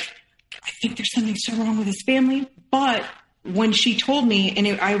was like, I think there's something so wrong with this family. But when she told me, and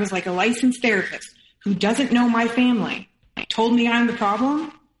I was like a licensed therapist who doesn't know my family, told me I'm the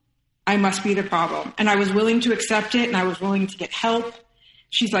problem, I must be the problem. And I was willing to accept it, and I was willing to get help.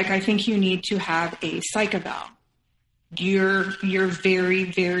 She's like, I think you need to have a psych eval. You're very,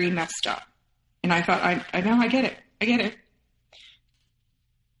 very messed up. And I thought, I know, I get it. I get it.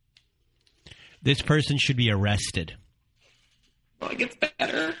 This person should be arrested. Well, it gets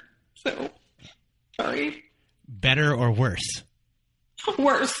better. So, sorry. Better or worse?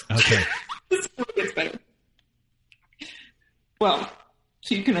 Worse. Okay. This really gets better. Well,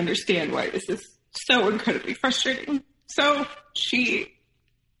 so you can understand why this is so incredibly frustrating. So she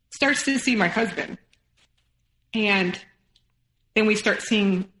starts to see my husband. And then we start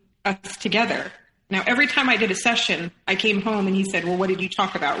seeing us together. Now, every time I did a session, I came home and he said, well, what did you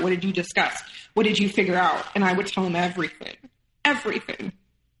talk about? What did you discuss? What did you figure out? And I would tell him everything. Everything.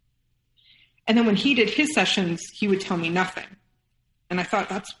 And then when he did his sessions, he would tell me nothing. And I thought,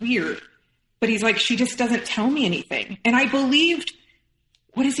 that's weird. But he's like, she just doesn't tell me anything. And I believed,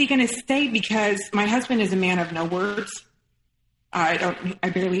 what is he going to say? Because my husband is a man of no words.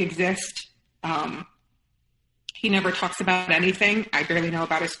 I barely exist. He never talks about anything. I barely know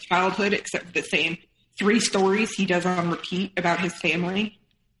about his childhood, except for the same 3 stories he does on repeat about his family.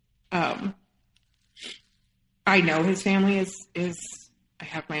 I know his family is I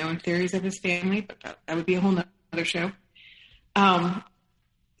have my own theories of his family, but that would be a whole nother show.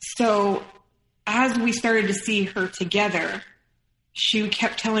 So as we started to see her together, she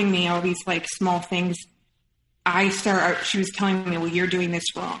kept telling me all these like small things. She was telling me, well, you're doing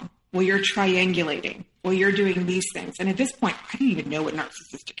this wrong. Well, you're triangulating. Well, you're doing these things. And at this point, I didn't even know what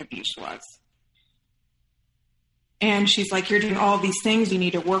narcissistic abuse was. And she's like, you're doing all these things. You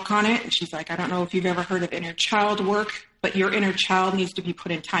need to work on it. And she's like, I don't know if you've ever heard of inner child work, but your inner child needs to be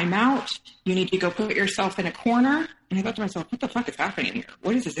put in timeout. You need to go put yourself in a corner. And I thought to myself, what the fuck is happening here?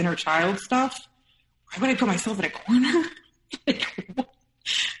 What is this inner child stuff? Why would I put myself in a corner? I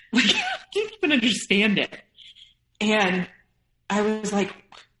can't even understand it. And I was like,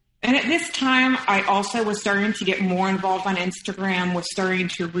 and at this time, I also was starting to get more involved on Instagram, was starting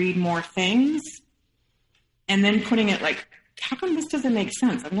to read more things, and then putting it like, how come this doesn't make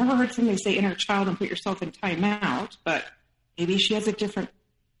sense? I've never heard somebody say inner child and put yourself in timeout, but maybe she has a different,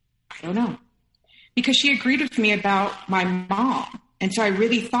 I don't know. Because she agreed with me about my mom. And so I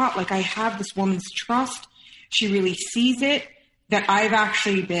really thought, like, I have this woman's trust. She really sees it, that I've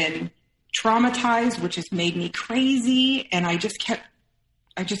actually been traumatized, which has made me crazy. And I just kept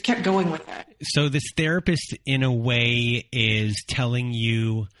going with it. So this therapist, in a way, is telling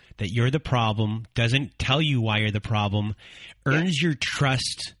you that you're the problem, doesn't tell you why you're the problem, earns your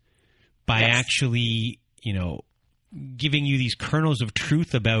trust by actually, giving you these kernels of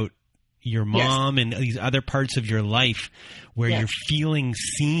truth about your mom and these other parts of your life where you're feeling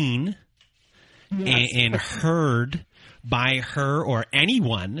seen and heard by her or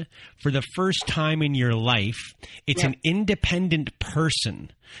anyone for the first time in your life. It's an independent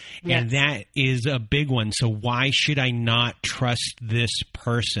person, and that is a big one. So why should I not trust this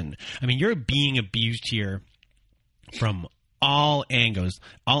person? I mean, you're being abused here from all angles.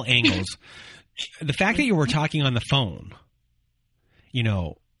 The fact that you were talking on the phone,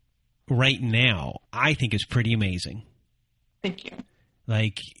 right now, I think is pretty amazing. Thank you.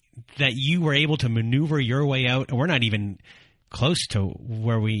 Like, that you were able to maneuver your way out, and we're not even close to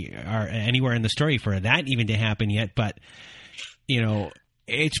where we are anywhere in the story for that even to happen yet, but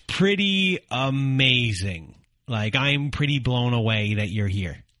it's pretty amazing. Like, I'm pretty blown away that you're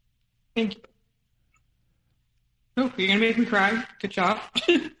here. Thank you. Oh, you're gonna make me cry. Good job.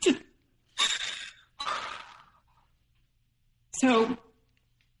 So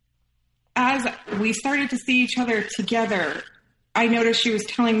as we started to see each other together, I noticed she was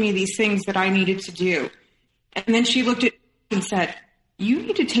telling me these things that I needed to do. And then she looked at me and said, you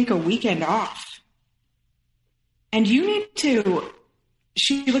need to take a weekend off. And she looked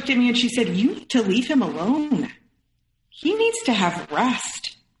at me and she said, you need to leave him alone. He needs to have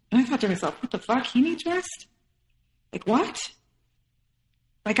rest. And I thought to myself, what the fuck? He needs rest? Like, what?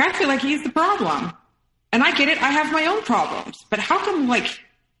 Like, I feel like he's the problem. And I get it. I have my own problems. But how come,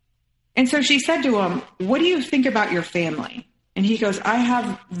 and so she said to him, what do you think about your family? And he goes, I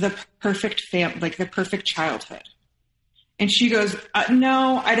have the perfect the perfect childhood. And she goes,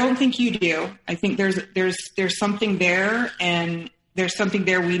 no, I don't think you do. I think there's something there, and there's something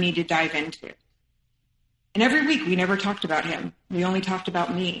there we need to dive into. And every week we never talked about him. We only talked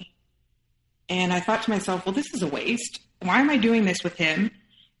about me. And I thought to myself, well, this is a waste. Why am I doing this with him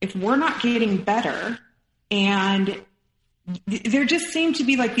if we're not getting better? And there just seemed to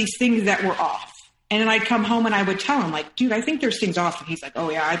be like these things that were off. And then I'd come home and I would tell him, like, dude, I think there's things off. And he's like,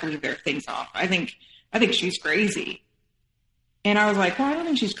 oh yeah, I believe there are things off. I think she's crazy. And I was like, well, I don't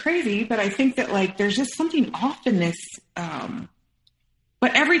think she's crazy, but I think that there's just something off in this.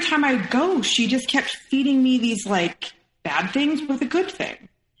 But every time I go, she just kept feeding me these bad things with a good thing.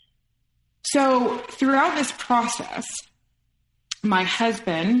 So throughout this process, my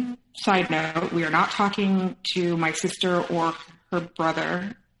husband, side note, we are not talking to my sister or her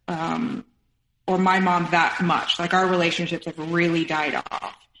brother, or my mom that much. Like, our relationships have really died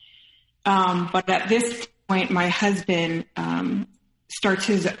off. But at this point, my husband starts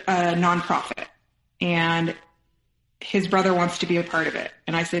his nonprofit, and his brother wants to be a part of it.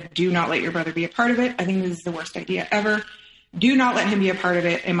 And I said, do not let your brother be a part of it. I think this is the worst idea ever. Do not let him be a part of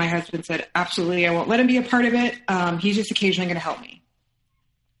it. And my husband said, absolutely, I won't let him be a part of it. He's just occasionally going to help me.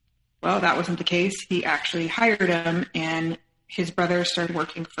 Well, that wasn't the case. He actually hired him, and his brother started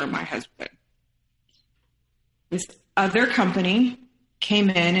working for my husband. This other company came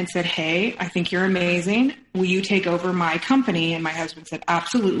in and said, hey, I think you're amazing. Will you take over my company? And my husband said,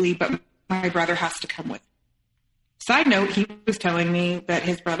 absolutely, but my brother has to come with me. Side note, he was telling me that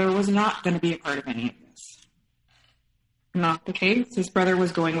his brother was not going to be a part of any of this. Not the case. His brother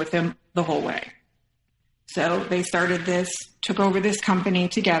was going with him the whole way. So they started this, took over this company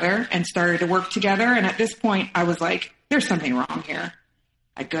together and started to work together. And at this point, I was like, there's something wrong here.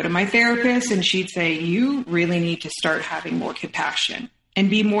 I'd go to my therapist and she'd say, you really need to start having more compassion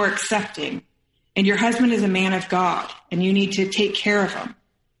and be more accepting. And your husband is a man of God and you need to take care of him.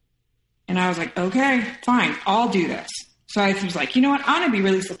 And I was like, okay, fine, I'll do this. So I was like, you know what? I'm going to be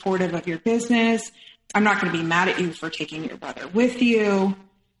really supportive of your business. I'm not going to be mad at you for taking your brother with you.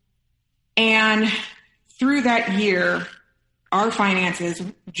 And through that year, our finances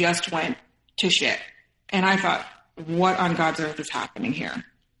just went to shit. And I thought, what on God's earth is happening here?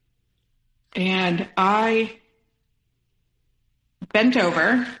 And I bent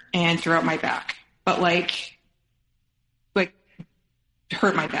over and threw out my back, but like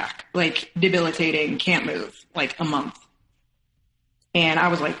hurt my back, like debilitating, can't move, like a month. And I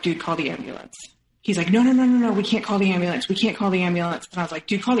was like, dude, call the ambulance. He's like, no, we can't call the ambulance. We can't call the ambulance. And I was like,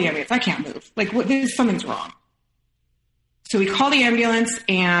 dude, call the ambulance. I can't move. Like, what? Something's wrong. So we called the ambulance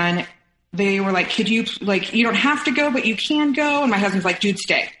and they were like, could you, like, you don't have to go, but you can go. And my husband's like, dude,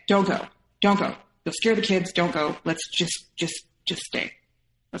 stay. Don't go. Don't go. You'll scare the kids. Don't go. Let's just stay. I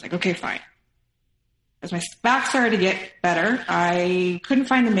was like, okay, fine. As my back started to get better, I couldn't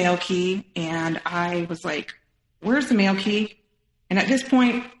find the mail key. And I was like, where's the mail key? And at this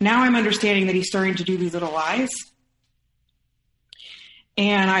point, now I'm understanding that he's starting to do these little lies.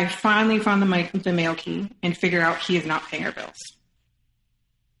 And I finally found the mail key and figure out he is not paying our bills.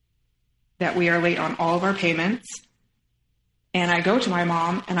 That we are late on all of our payments. And I go to my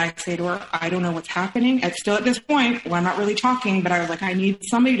mom and I say to her, I don't know what's happening. It's still at this point where I'm not really talking, but I was like, I need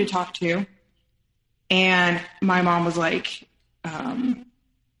somebody to talk to. And my mom was like,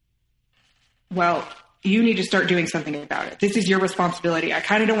 well, you need to start doing something about it. This is your responsibility. I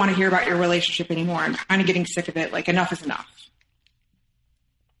kind of don't want to hear about your relationship anymore. I'm kind of getting sick of it. Like, enough is enough.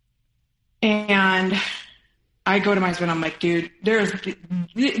 And I go to my husband. I'm like, dude,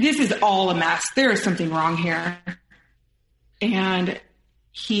 this is all a mess. There is something wrong here. And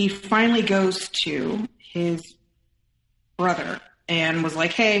he finally goes to his brother and was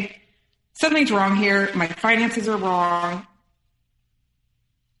like, hey, something's wrong here. My finances are wrong.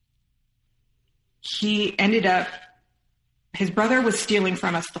 He ended up, his brother was stealing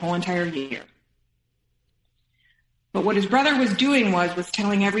from us the whole entire year. But what his brother was doing was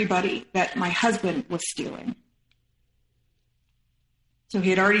telling everybody that my husband was stealing. So he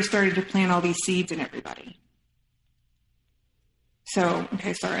had already started to plant all these seeds in everybody. So,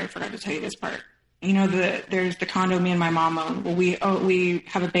 okay, sorry, I forgot to tell you this part. You know, there's the condo me and my mom own. Well, we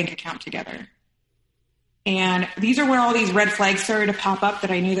have a bank account together. And these are where all these red flags started to pop up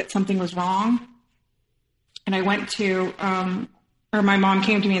that I knew that something was wrong. And I went to, or my mom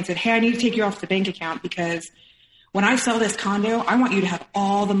came to me and said, hey, I need to take you off the bank account because when I sell this condo, I want you to have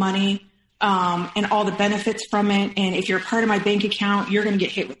all the money and all the benefits from it. And if you're a part of my bank account, you're going to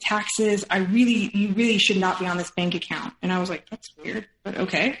get hit with taxes. You really should not be on this bank account. And I was like, that's weird, but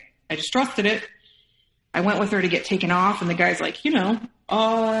okay. I just trusted it. I went with her to get taken off. And the guy's like,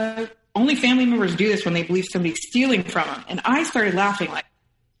 only family members do this when they believe somebody's stealing from them. And I started laughing like,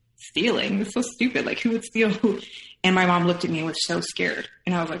 stealing? It's so stupid. Like, who would steal? And my mom looked at me and was so scared.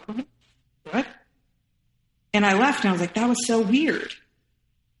 And I was like, what? And I left and I was like, that was so weird.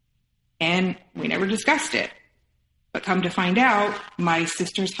 And we never discussed it. But come to find out, my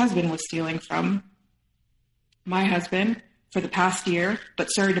sister's husband was stealing from my husband for the past year, but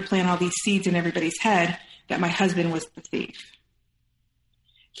started to plant all these seeds in everybody's head that my husband was the thief.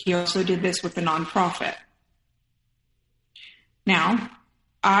 He also did this with the nonprofit. Now,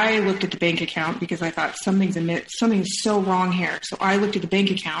 I looked at the bank account because I thought something's so wrong here. So I looked at the bank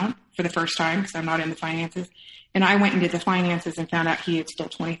account for the first time because I'm not in the finances. And I went and did the finances and found out he had stole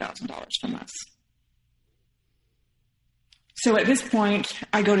 $20,000 from us. So at this point,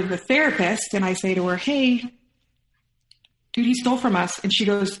 I go to the therapist and I say to her, hey, dude, he stole from us. And she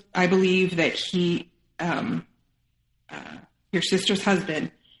goes, I believe that he, your sister's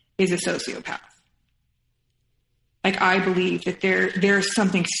husband, is a sociopath. Like, I believe that there's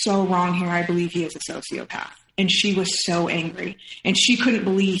something so wrong here. I believe he is a sociopath. And she was so angry. And she couldn't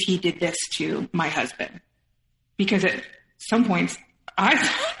believe he did this to my husband. Because at some points, I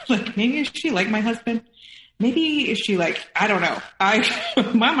thought, like, maybe is she like my husband? Maybe is she like, I don't know.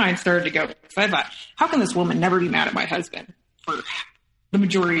 My mind started to go. Because I thought, how can this woman never be mad at my husband for the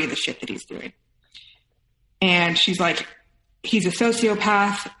majority of the shit that he's doing? And she's like, he's a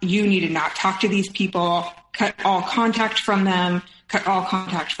sociopath. You need to not talk to these people. Cut all contact from them. Cut all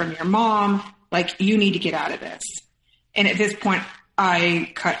contact from your mom. Like, you need to get out of this. And at this point,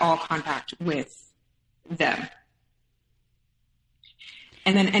 I cut all contact with them.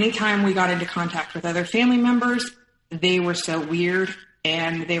 And then anytime we got into contact with other family members, they were so weird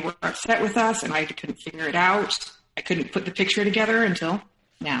and they were upset with us and I couldn't figure it out. I couldn't put the picture together until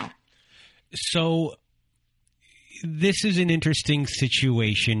now. So this is an interesting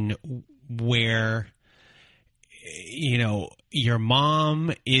situation where, you know, your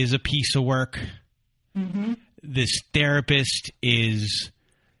mom is a piece of work. Mm-hmm. This therapist is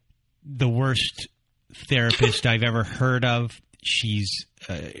the worst therapist I've ever heard of. She's,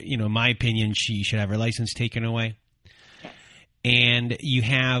 in my opinion, she should have her license taken away. And you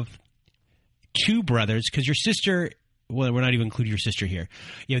have two brothers, because your sister, well, we're not even including your sister here.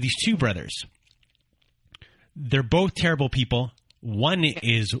 You have these two brothers. They're both terrible people. One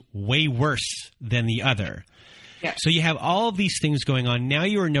is way worse than the other. Yeah. So you have all of these things going on. Now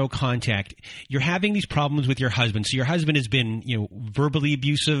you are no contact. You're having these problems with your husband. So your husband has been, verbally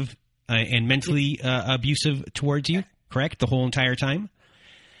abusive and mentally abusive towards you, correct? The whole entire time.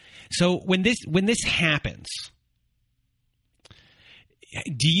 So when this happens,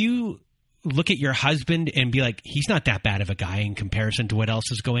 do you look at your husband and be like, he's not that bad of a guy in comparison to what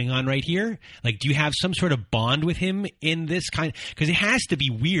else is going on right here? Like, do you have some sort of bond with him in this kind? Because it has to be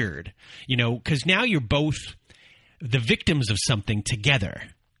weird, because now you're both the victims of something together.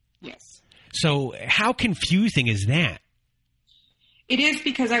 Yes. So how confusing is that? It is,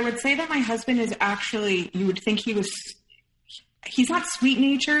 because I would say that my husband is actually, you would think he's not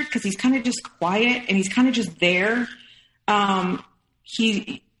sweet-natured because he's kind of just quiet and he's kind of just there.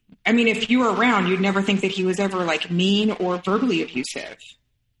 If you were around, you'd never think that he was ever like mean or verbally abusive.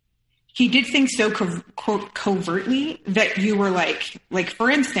 He did things so quote covertly that you were like for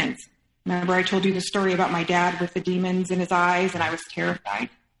instance, remember I told you the story about my dad with the demons in his eyes and I was terrified.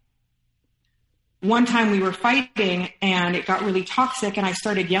 One time we were fighting and it got really toxic and I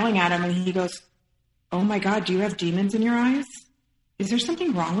started yelling at him and he goes, "Oh my God, do you have demons in your eyes? Is there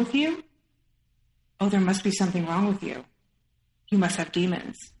something wrong with you?" "Oh, there must be something wrong with you. You must have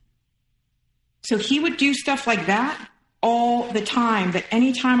demons." So he would do stuff like that all the time, that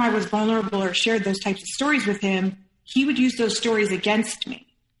anytime I was vulnerable or shared those types of stories with him, he would use those stories against me.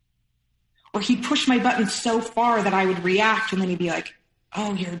 Or he'd push my buttons so far that I would react and then he'd be like,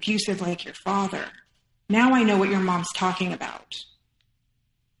 "Oh, you're abusive like your father. Now I know what your mom's talking about."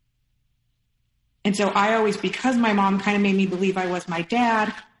 And so I always, because my mom kind of made me believe I was my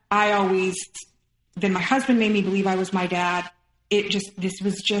dad, then my husband made me believe I was my dad. This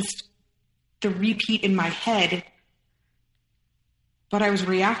was just the repeat in my head. But I was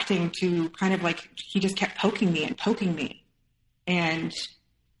reacting to kind of like, he just kept poking me. And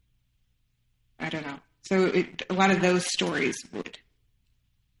I don't know. So a lot of those stories would.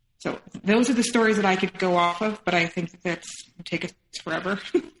 So those are the stories that I could go off of, but I think that's take us forever.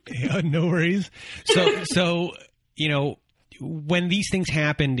 Yeah, no worries. So when these things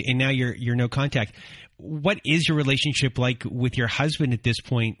happened and now you're no contact, what is your relationship like with your husband at this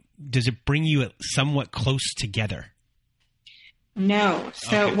point? Does it bring you somewhat close together? No.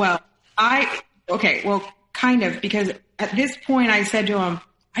 So, okay. Well, kind of, because at this point I said to him,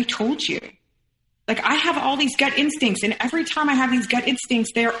 "I told you. Like, I have all these gut instincts, and every time I have these gut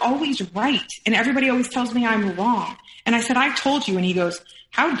instincts, they're always right. And everybody always tells me I'm wrong." And I said, "I told you." And he goes,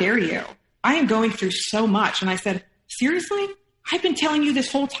 "How dare you? I am going through so much." And I said, "Seriously? I've been telling you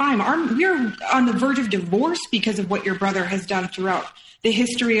this whole time. We're on the verge of divorce because of what your brother has done throughout the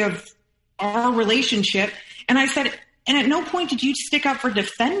history of our relationship." And I said, "And at no point did you stick up or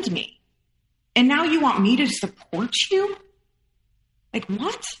defend me. And now you want me to support you? Like,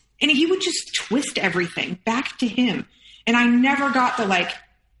 what?" And he would just twist everything back to him. And I never got the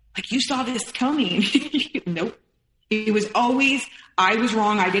Like, you saw this coming. Nope. It was always, I was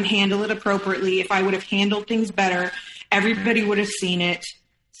wrong. I didn't handle it appropriately. If I would have handled things better, everybody would have seen it.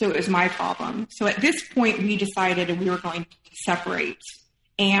 So it was my problem. So at this point, we decided we were going to separate.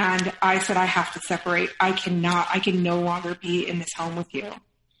 And I said, I have to separate. I can no longer be in this home with you.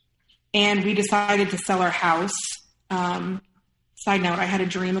 And we decided to sell our house. Side note, I had a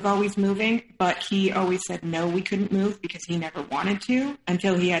dream of always moving, but he always said no, we couldn't move because he never wanted to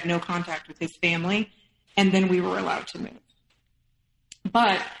until he had no contact with his family. And then we were allowed to move.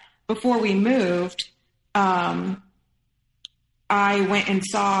 But before we moved, I went and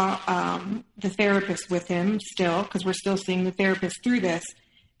saw the therapist with him still, because we're still seeing the therapist through this.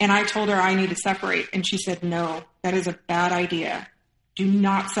 And I told her I need to separate. And she said, no, that is a bad idea. Do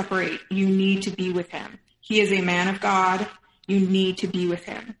not separate. You need to be with him. He is a man of God. You need to be with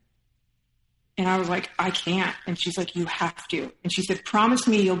him. And I was like, I can't. And she's like, you have to. And she said, promise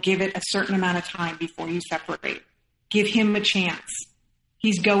me you'll give it a certain amount of time before you separate. Give him a chance.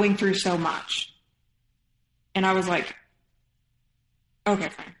 He's going through so much. And I was like, okay,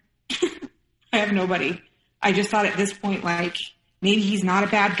 fine. I have nobody. I just thought at this point, like, maybe he's not a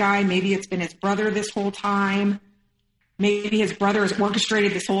bad guy. Maybe it's been his brother this whole time. Maybe his brother has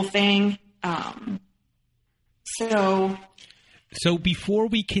orchestrated this whole thing. So before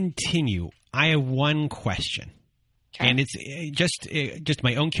we continue, I have one question. Okay. And it's just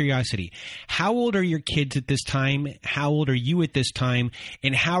my own curiosity. How old are your kids at this time? How old are you at this time?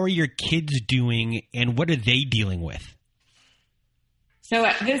 And how are your kids doing? And what are they dealing with? So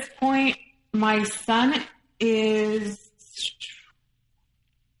at this point, my son is,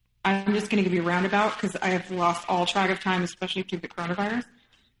 I'm just going to give you a roundabout because I have lost all track of time, especially through the coronavirus.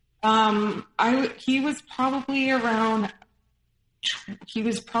 He was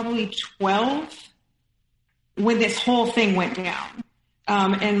probably 12 when this whole thing went down.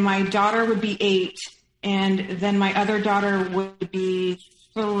 And my daughter would be 8, and then my other daughter would be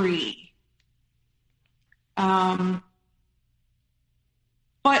 3.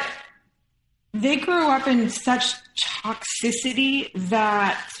 But they grew up in such toxicity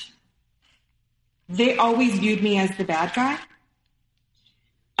that they always viewed me as the bad guy.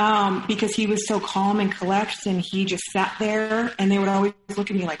 Because he was so calm and collect, and he just sat there, and they would always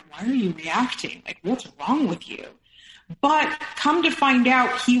look at me like, why are you reacting? Like, what's wrong with you? But come to find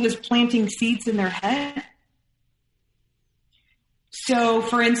out, he was planting seeds in their head. So,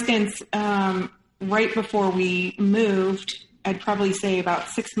 for instance, right before we moved, I'd probably say about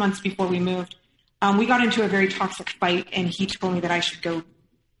 6 months before we moved, we got into a very toxic fight, and he told me that I should go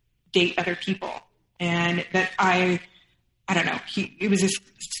date other people, and that I don't know, it was this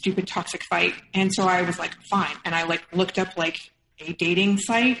stupid toxic fight. And so I was like, fine. And I looked up a dating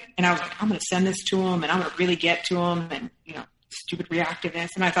site, and I was like, I'm going to send this to him, and I'm going to really get to him, and, stupid reactiveness.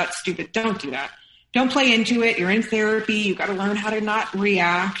 And I thought, stupid, don't do that. Don't play into it. You're in therapy. You got to learn how to not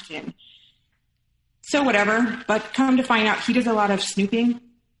react. And so whatever, but come to find out, he does a lot of snooping.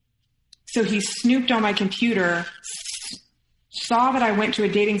 So he snooped on my computer, saw that I went to a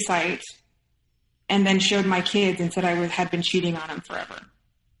dating site, and then showed my kids and said I had been cheating on him forever.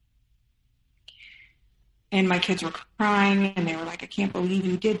 And my kids were crying, and they were like, I can't believe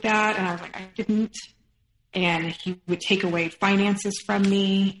you did that. And I was like, I didn't. And he would take away finances from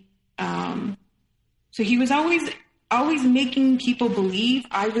me. So he was always making people believe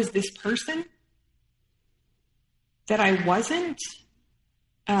I was this person that I wasn't.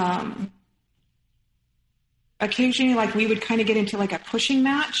 Occasionally, we would kind of get into a pushing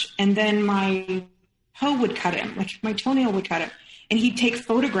match, and then my toe would cut him, my toenail would cut him, and he'd take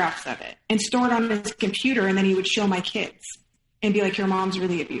photographs of it and store it on his computer, and then he would show my kids and be like, your mom's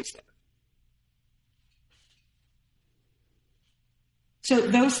really abusive. So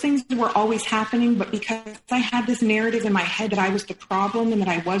those things were always happening, but because I had this narrative in my head that I was the problem and that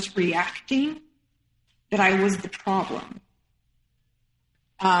I was reacting, that I was the problem.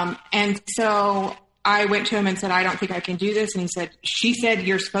 And so I went to him and said, I don't think I can do this. And he said, she said,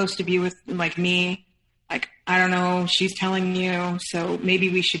 you're supposed to be with me. I don't know. She's telling you. So maybe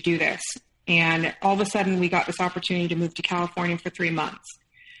we should do this. And all of a sudden we got this opportunity to move to California for 3 months.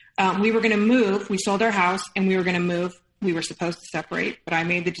 We were going to move. We sold our house and we were going to move. We were supposed to separate, but I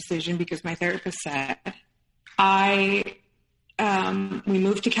made the decision because my therapist said, we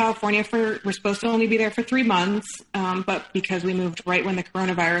moved to California we're supposed to only be there for 3 months. But because we moved right when the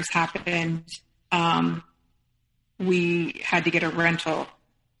coronavirus happened, we had to get a rental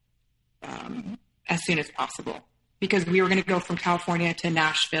as soon as possible because we were going to go from California to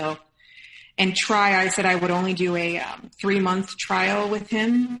Nashville and I said I would only do a 3-month trial with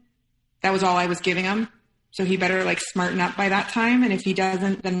him. That was all I was giving him. So he better like smarten up by that time. And if he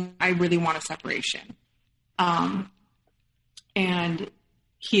doesn't, then I really want a separation. And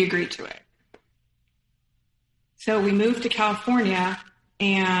he agreed to it. So we moved to California,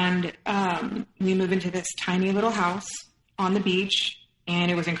 and we moved into this tiny little house on the beach,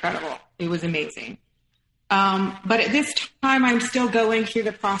 and it was incredible. It was amazing. But at this time, I'm still going through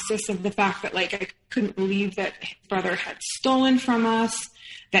the process of the fact that, like, I couldn't believe that his brother had stolen from us,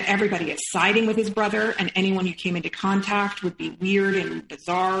 that everybody is siding with his brother, and anyone who came into contact would be weird and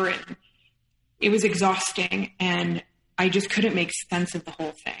bizarre. And it was exhausting, and I just couldn't make sense of the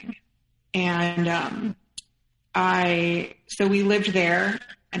whole thing. And so we lived there,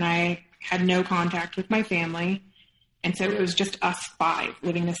 and I had no contact with my family. And so it was just us 5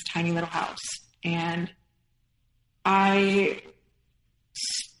 living in this tiny little house. And I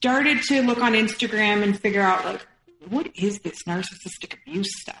started to look on Instagram and figure out, like, what is this narcissistic abuse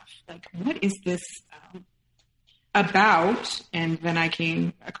stuff? Like, what is this about? And then I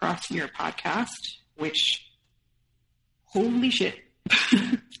came across your podcast, which, holy shit,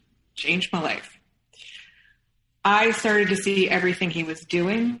 changed my life. I started to see everything he was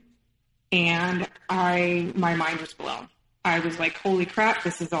doing, and my mind was blown. I was like, holy crap,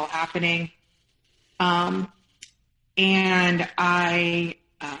 this is all happening. And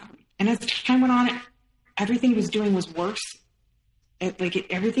as time went on, everything he was doing was worse.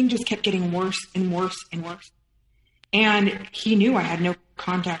 Everything just kept getting worse and worse and worse. And he knew I had no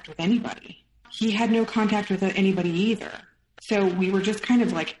contact with anybody. He had no contact with anybody either. So we were just kind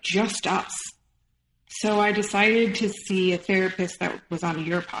of like just us. So I decided to see a therapist that was on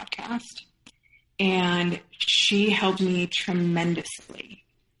your podcast, and she helped me tremendously.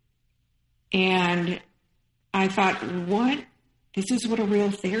 And I thought, this is what a real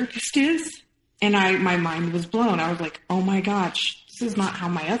therapist is? And my mind was blown. I was like, oh my gosh, this is not how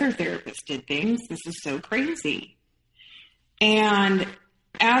my other therapist did things. This is so crazy. And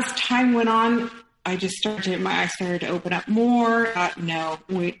as time went on, I started to open up more. No,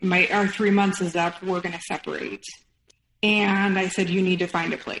 our 3 months is up. We're going to separate. And I said, you need to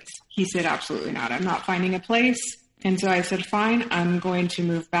find a place. He said, absolutely not. I'm not finding a place. And so I said, fine, I'm going to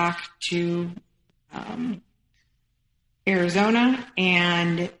move back to Arizona.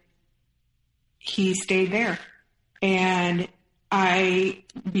 And he stayed there. And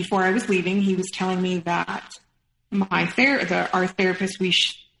before I was leaving, he was telling me that our therapist we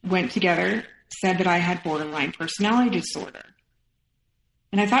went together said that I had borderline personality disorder.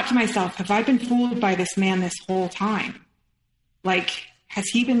 And I thought to myself, have I been fooled by this man this whole time? Like, has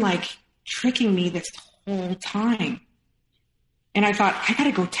he been like tricking me this whole time? And I thought, I got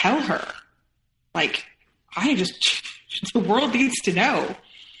to go tell her. Like, the world needs to know.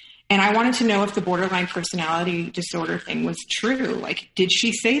 And I wanted to know if the borderline personality disorder thing was true. Like, did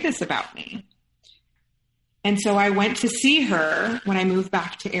she say this about me? And so I went to see her when I moved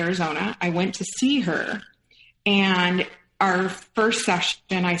back to Arizona. I went to see her, and our first session,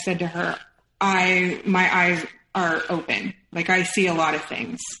 I said to her, my eyes are open. Like, I see a lot of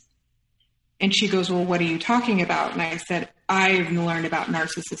things. And she goes, well, what are you talking about? And I said, I've learned about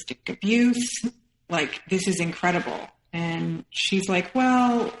narcissistic abuse. Like, this is incredible. And she's like,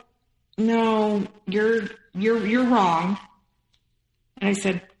 well, no, you're wrong. And I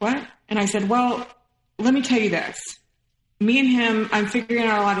said, what? And I said, well, let me tell you this. Me and him, I'm figuring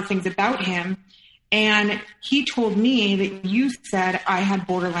out a lot of things about him. And he told me that you said I had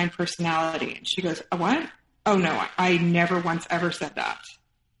borderline personality. And she goes, what? Oh, no, I never once ever said that.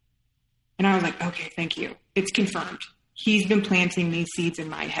 And I was like, okay, thank you. It's confirmed. He's been planting these seeds in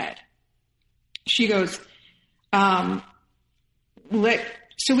my head. She goes, so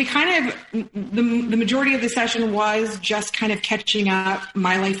we kind of, the majority of the session was just kind of catching up,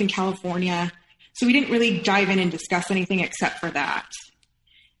 my life in California. So we didn't really dive in and discuss anything except for that.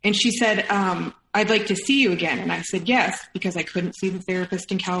 And she said, I'd like to see you again. And I said, yes, because I couldn't see the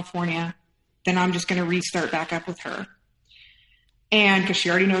therapist in California. Then I'm just going to restart back up with her. And because she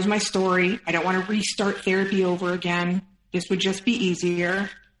already knows my story, I don't want to restart therapy over again. This would just be easier.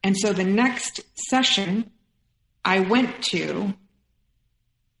 And so the next session I went to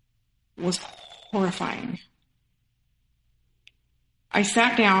was horrifying. I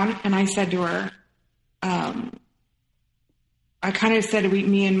sat down and I said to her, I kind of said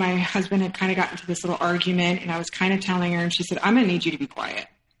me and my husband had kind of gotten into this little argument, and I was kind of telling her, and she said, I'm going to need you to be quiet.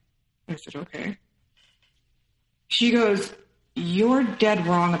 I said, okay. She goes, you're dead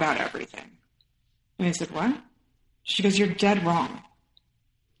wrong about everything. And I said, what? She goes, you're dead wrong.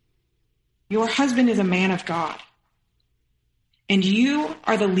 Your husband is a man of God. And you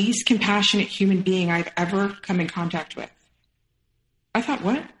are the least compassionate human being I've ever come in contact with. I thought,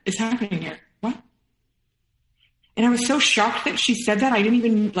 what is happening here? What? And I was so shocked that she said that. I didn't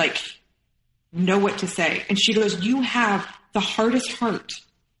even know what to say. And she goes, you have the hardest heart.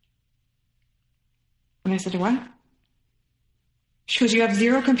 And I said, what? She goes, you have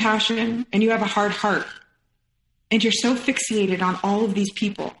zero compassion and you have a hard heart. And you're so fixated on all of these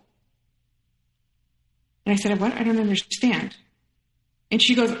people. And I said, what? I don't understand. And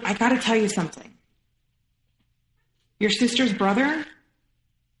she goes, I got to tell you something. Your sister's brother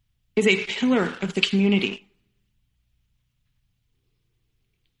is a pillar of the community.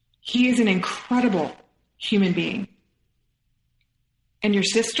 He is an incredible human being. And your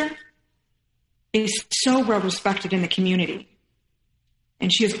sister is so well respected in the community.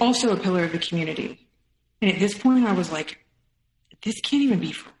 And she is also a pillar of the community. And at this point, I was like, this can't even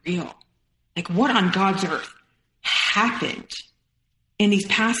be for real. Like, what on God's earth happened in these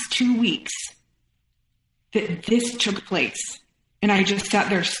past 2 weeks that this took place? And I just sat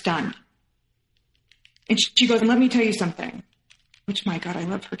there stunned. And she goes, and let me tell you something. Which, my God, I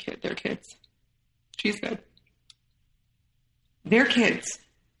love their kids. She said, their kids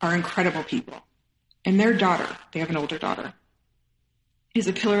are incredible people. And their daughter, they have an older daughter, is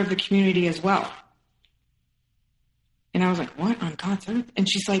a pillar of the community as well. And I was like, what on God's earth? And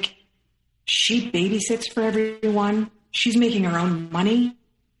she's like, she babysits for everyone. She's making her own money.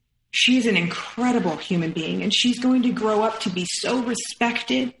 She's an incredible human being. And she's going to grow up to be so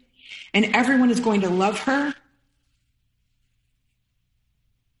respected. And everyone is going to love her.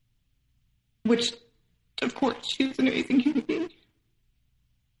 Which, of course, she's an amazing human being.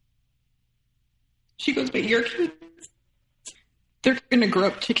 She goes, but your kids, they're going to grow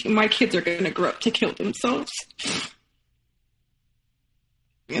up my kids are going to grow up to kill themselves.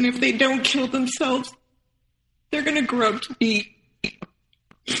 And if they don't kill themselves, they're going to grow up to be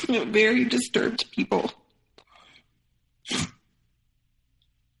very disturbed people.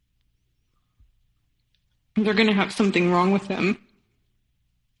 And they're going to have something wrong with them.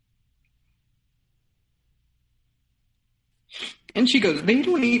 And she goes, they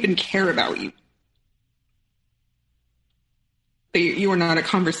don't even care about you. You are not a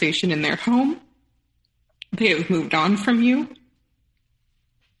conversation in their home. They have moved on from you.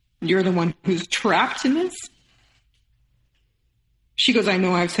 You're the one who's trapped in this. She goes, I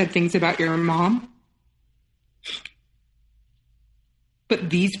know I've said things about your mom, but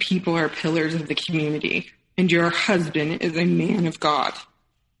these people are pillars of the community, and your husband is a man of God.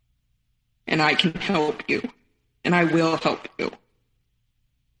 And I can help you, and I will help you,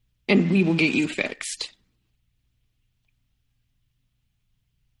 and we will get you fixed.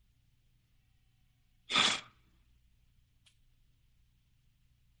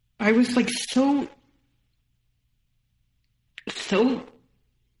 I was like so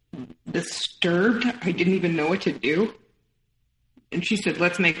disturbed. I didn't even know what to do. And she said,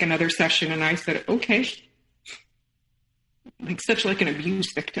 let's make another session. And I said, okay. Like such like an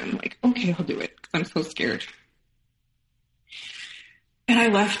abuse victim. Like, okay, I'll do it because I'm so scared. And I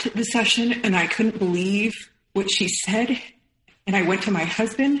left the session and I couldn't believe what she said. And I went to my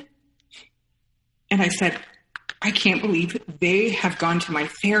husband and I said, I can't believe they have gone to my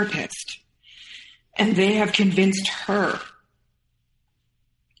therapist and they have convinced her.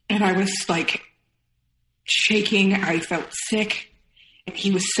 And I was like shaking. I felt sick. And he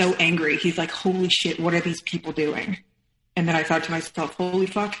was so angry. He's like, holy shit, what are these people doing? And then I thought to myself, holy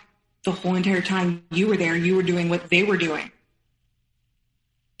fuck, the whole entire time you were there, you were doing what they were doing.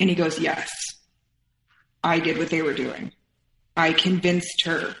 And he goes, yes, I did what they were doing. I convinced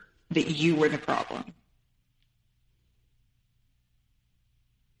her that you were the problem.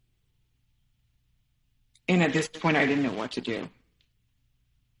 And at this point, I didn't know what to do.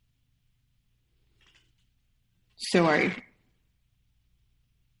 So I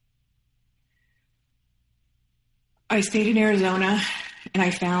stayed in Arizona and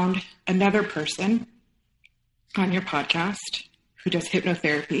I found another person on your podcast who does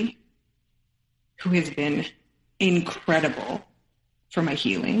hypnotherapy, who has been incredible for my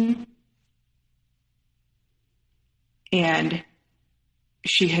healing. And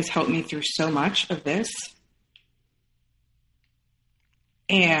she has helped me through so much of this.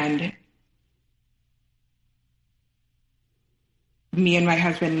 And me and my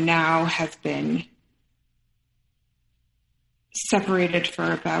husband now have been separated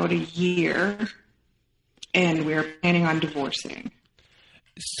for about a year, and we're planning on divorcing.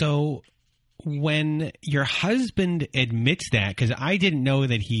 So when your husband admits that, because I didn't know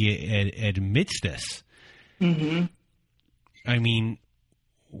that he admits this. Mm-hmm. I mean,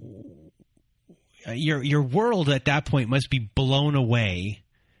 your world at that point must be blown away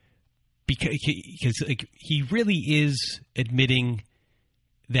because like, he really is admitting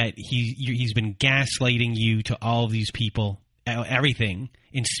that he's been gaslighting you to all of these people, everything,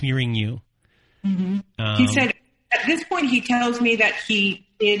 and smearing you. Mm-hmm. He said at this point he tells me that he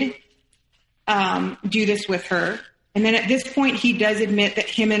did do this with her. And then at this point he does admit that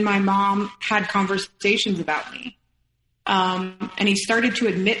him and my mom had conversations about me. And he started to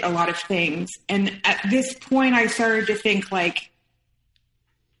admit a lot of things. And at this point I started to think like,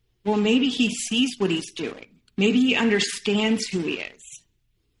 well, maybe he sees what he's doing. Maybe he understands who he is.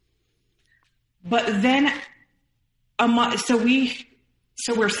 But then, so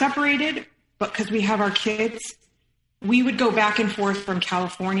we're separated, but because we have our kids, we would go back and forth from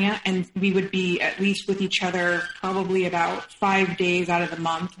California, and we would be at least with each other probably about 5 days out of the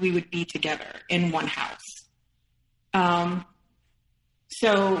month. We would be together in one house.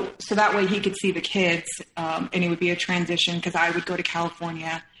 So that way he could see the kids, and it would be a transition because I would go to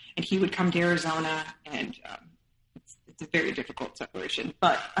California and he would come to Arizona, and it's a very difficult separation.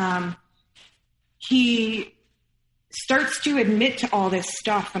 But he starts to admit to all this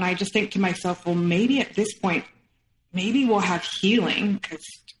stuff, and I just think to myself, well, maybe at this point, maybe we'll have healing, because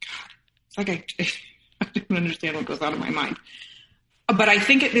it's like I don't understand what goes on in my mind. But I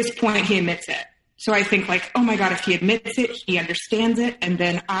think at this point he admits it. So I think like, oh my God, if he admits it, he understands it. And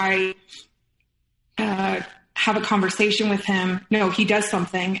then I have a conversation with him. No, he does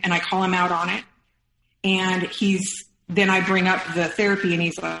something and I call him out on it. And then I bring up the therapy and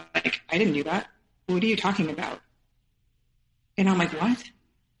he's like, I didn't do that. What are you talking about? And I'm like, what?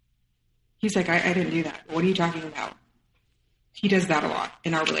 He's like, I didn't do that. What are you talking about? He does that a lot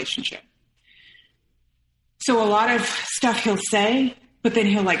in our relationship. So a lot of stuff he'll say, but then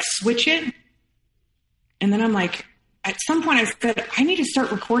he'll like switch it. And then I'm like, at some point I said, I need to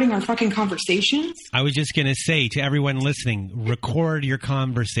start recording our fucking conversations. I was just going to say to everyone listening, record your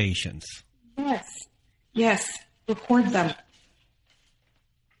conversations. Yes. Record them.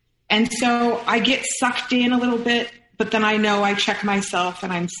 And so I get sucked in a little bit, but then I know I check myself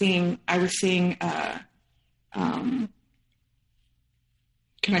and I was seeing, can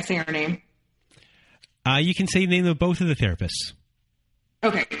I say her name? You can say the name of both of the therapists.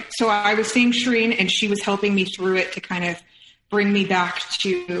 Okay. So I was seeing Shireen and she was helping me through it to kind of bring me back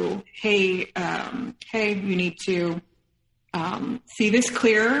to, hey, you need to see this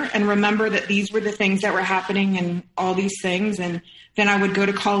clearer and remember that these were the things that were happening and all these things. And then I would go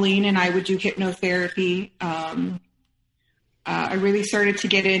to Colleen and I would do hypnotherapy. I really started to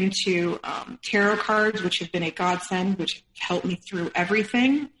get into tarot cards, which have been a godsend, which have helped me through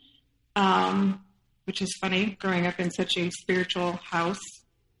everything, which is funny, growing up in such a spiritual house.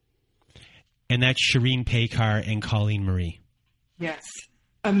 And that's Shireen Paykar and Colleen Marie. Yes.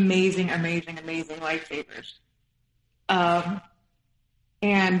 Amazing, amazing, amazing lifesavers.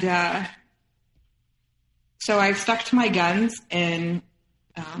 So I've stuck to my guns and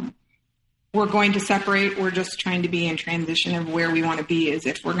we're going to separate. We're just trying to be in transition of where we want to be, as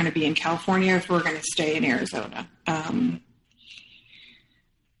if we're going to be in California, if we're going to stay in Arizona.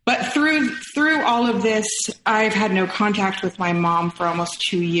 But through all of this, I've had no contact with my mom for almost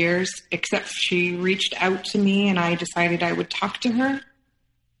 2 years, except she reached out to me and I decided I would talk to her.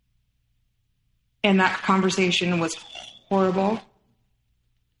 And that conversation was horrible.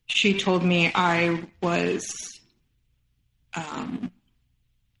 She told me I was,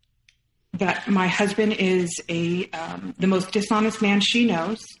 that my husband is the most dishonest man she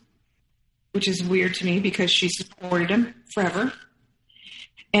knows, which is weird to me because she supported him forever.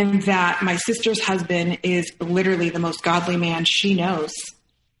 And that my sister's husband is literally the most godly man she knows.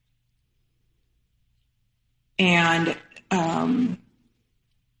 And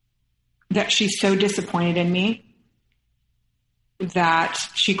that she's so disappointed in me that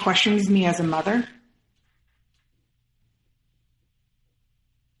she questions me as a mother.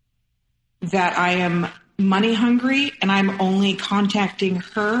 That I am money hungry and I'm only contacting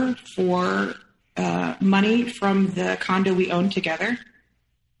her for money from the condo we own together.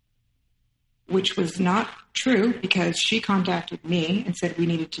 Which was not true because she contacted me and said we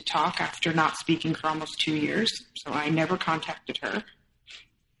needed to talk after not speaking for almost 2 years. So I never contacted her.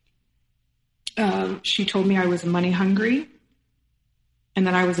 She told me I was money hungry and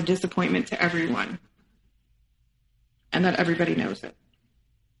that I was a disappointment to everyone and that everybody knows it.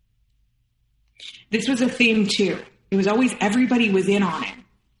 This was a theme too. It was always everybody was in on it.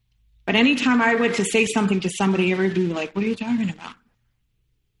 But anytime I went to say something to somebody, everybody would be like, what are you talking about?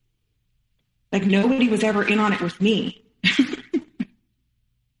 Like nobody was ever in on it with me.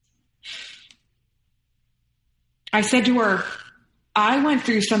 I said to her, I went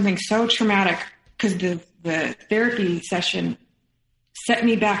through something so traumatic because the therapy session set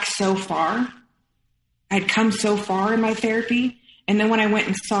me back so far. I'd come so far in my therapy And then when I went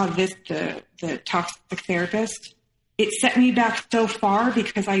and saw the toxic therapist, it set me back so far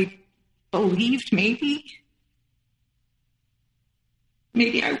because I believed maybe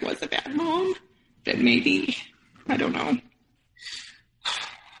I was a bad mom, that maybe, I don't know,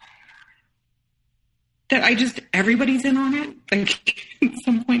 that everybody's in on it. Like at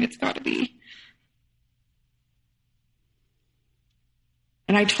some point it's got to be.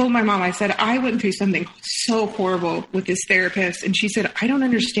 And I told my mom, I said, I went through something so horrible with this therapist. And she said, I don't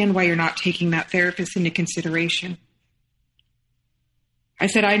understand why you're not taking that therapist into consideration. I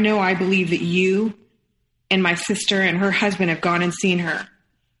said, I believe that you and my sister and her husband have gone and seen her.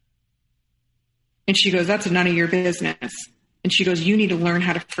 And she goes, that's none of your business. And she goes, you need to learn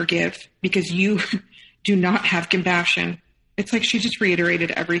how to forgive because you do not have compassion. It's like she just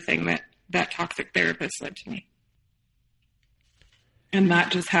reiterated everything that toxic therapist said to me. And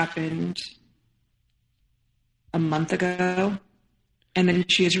that just happened a month ago. And then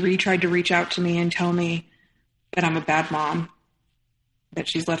she has tried to reach out to me and tell me that I'm a bad mom, that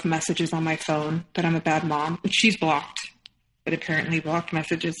she's left messages on my phone, that I'm a bad mom, which she's blocked, but apparently blocked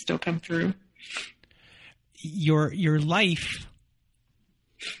messages still come through. Your life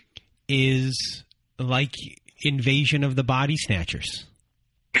is like Invasion of the Body Snatchers.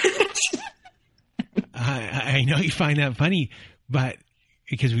 I know you find that funny, but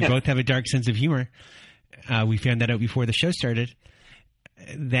because we both have a dark sense of humor, we found that out before the show started,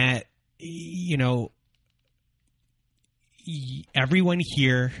 that, you know, everyone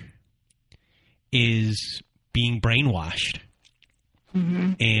here is being brainwashed.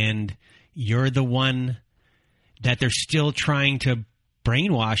 Mm-hmm. And you're the one that they're still trying to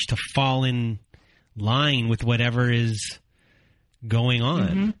brainwash to fall in line with whatever is going on.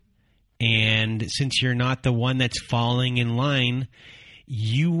 Mm-hmm. And since you're not the one that's falling in line,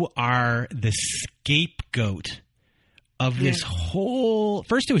 you are the scapegoat of this whole...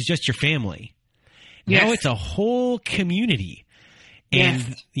 First, it was just your family. Yes. Now it's a whole community.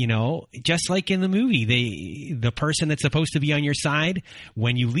 And, you know, just like in the movie, the person that's supposed to be on your side,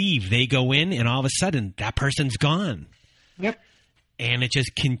 when you leave, they go in and all of a sudden that person's gone. Yep. And it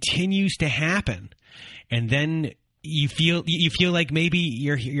just continues to happen. And then you feel like maybe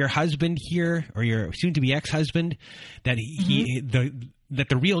your husband here, or your soon-to-be ex-husband, that that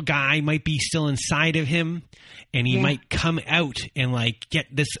the real guy might be still inside of him, and he might come out and like get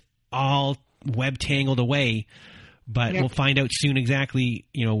this all web tangled away. But we'll find out soon exactly,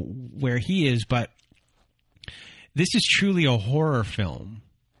 you know, where he is. But this is truly a horror film,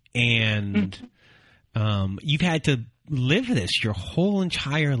 and you've had to live this your whole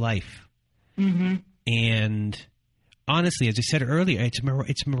entire life. Mm-hmm. And honestly, as I said earlier,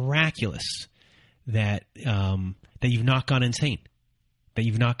 it's miraculous that that you've not gone insane, that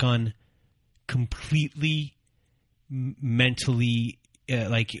you've not gone completely mentally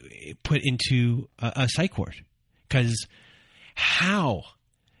like put into a psych ward. Because how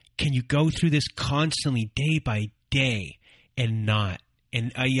can you go through this constantly day by day and not?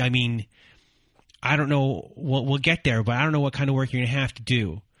 And I mean, I don't know. We'll get there, but I don't know what kind of work you're going to have to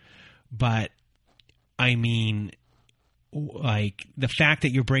do. But I mean, like the fact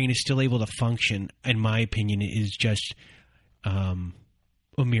that your brain is still able to function, in my opinion, is just a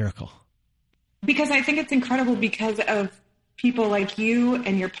miracle. Because I think it's incredible because of people like you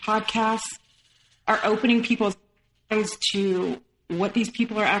and your podcasts are opening people's eyes to what these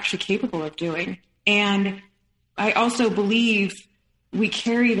people are actually capable of doing. And I also believe we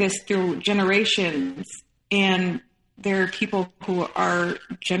carry this through generations, and there are people who are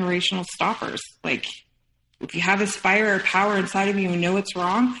generational stoppers. Like if you have this fire or power inside of you and know it's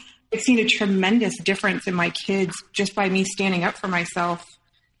wrong, I've seen a tremendous difference in my kids just by me standing up for myself.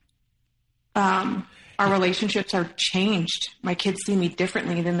 Our relationships are changed. My kids see me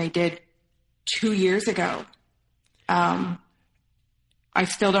differently than they did 2 years ago. I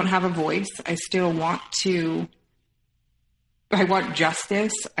still don't have a voice. I want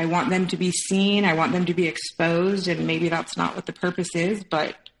justice. I want them to be seen. I want them to be exposed. And maybe that's not what the purpose is,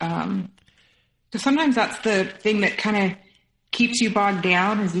 but, so sometimes that's the thing that kind of keeps you bogged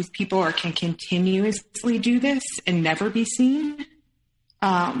down, is these people can continuously do this and never be seen.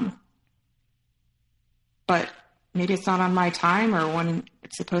 But maybe it's not on my time, or when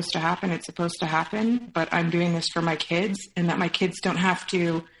it's supposed to happen, it's supposed to happen. But I'm doing this for my kids, and that my kids don't have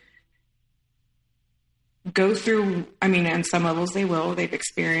to go through, I mean, on some levels they will. They've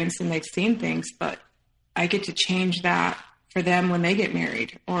experienced and they've seen things, but I get to change that for them when they get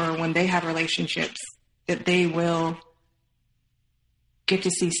married or when they have relationships, that they will get to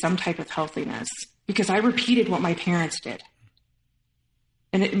see some type of healthiness. Because I repeated what my parents did.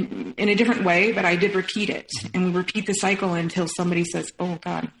 in a different way, but I did repeat it. And we repeat the cycle until somebody says, oh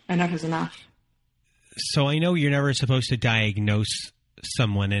God, enough is enough. So I know you're never supposed to diagnose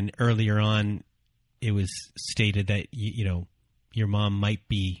someone, and earlier on it was stated that, you know, your mom might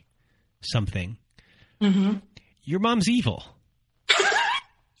be something. Mm-hmm. Your mom's evil.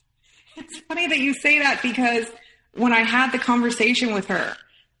 It's funny that you say that, because when I had the conversation with her,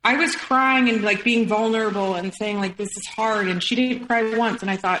 I was crying and like being vulnerable and saying like, this is hard. And she didn't cry once.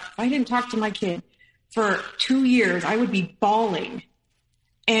 And I thought, if I didn't talk to my kid for 2 years, I would be bawling.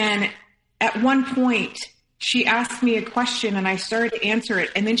 And at one point she asked me a question and I started to answer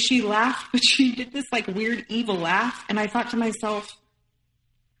it. And then she laughed, but she did this like weird, evil laugh. And I thought to myself,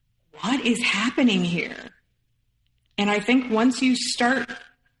 what is happening here? And I think once you start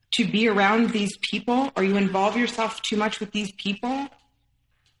to be around these people, or you involve yourself too much with these people,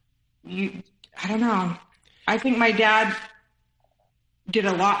 I don't know. I think my dad did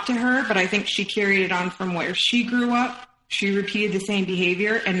a lot to her, but I think she carried it on from where she grew up. She repeated the same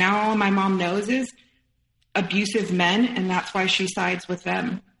behavior. And now all my mom knows is abusive men, and that's why she sides with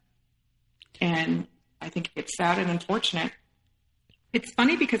them. And I think it's sad and unfortunate. It's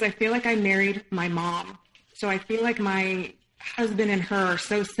funny because I feel like I married my mom. So I feel like my husband and her are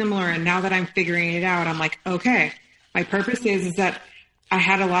so similar. And now that I'm figuring it out, I'm like, okay, my purpose is that I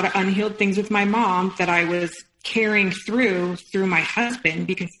had a lot of unhealed things with my mom that I was carrying through my husband,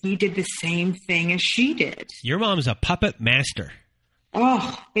 because he did the same thing as she did. Your mom's a puppet master.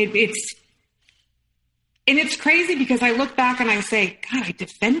 Oh, it's crazy because I look back and I say, God, I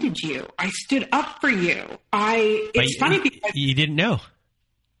defended you. I stood up for you. It's funny because you didn't know.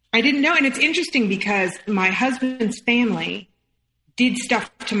 I didn't know. And it's interesting because my husband's family did stuff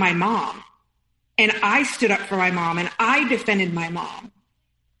to my mom, and I stood up for my mom and I defended my mom,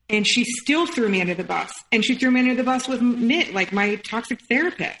 and she still threw me under the bus, and she threw me under the bus with Mitt, like my toxic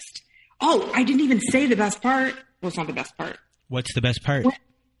therapist. Oh, I didn't even say the best part. Well, it's not the best part. What's the best part?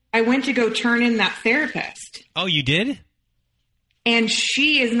 I went to go turn in that therapist. Oh, you did? And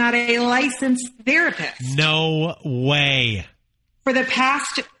she is not a licensed therapist. No way. For the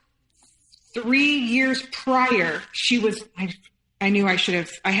past 3 years prior, she was, I knew I should have,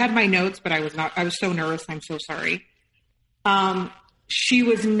 I had my notes, but I was not, I was so nervous. I'm so sorry. She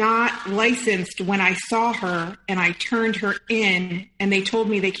was not licensed when I saw her, and I turned her in, and they told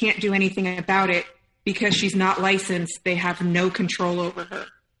me they can't do anything about it because she's not licensed. They have no control over her.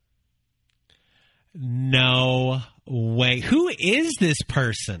 No way. Who is this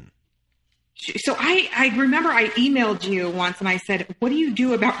person? So I remember I emailed you once and I said, what do you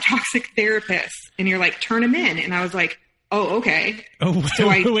do about toxic therapists? And you're like, turn them in. And I was like, oh, okay. Oh,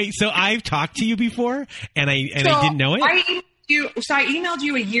 so wait. So I've talked to you before and I didn't know it? I emailed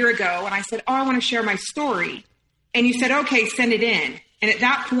you a year ago and I said, oh, I want to share my story. And you said, okay, send it in. And at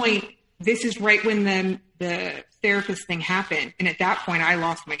that point, this is right when the therapist thing happened. And at that point I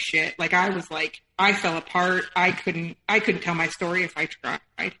lost my shit. Like I was like, I fell apart. I couldn't tell my story if I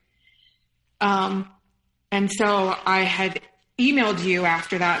tried. And so I had emailed you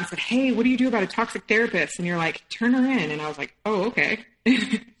after that and said, hey, what do you do about a toxic therapist? And you're like, turn her in. And I was like, oh, okay.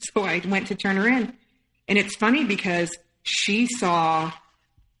 So I went to turn her in. And it's funny because she saw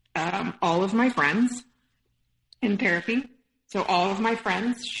all of my friends in therapy. So all of my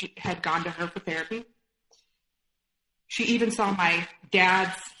friends had gone to her for therapy. She even saw my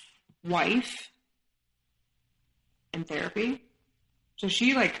dad's wife in therapy. So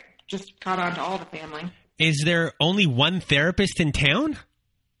she just caught on to all the family. Is there only one therapist in town?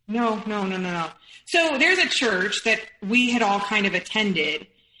 No. So there's a church that we had all kind of attended,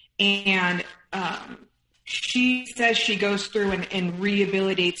 and she says she goes through and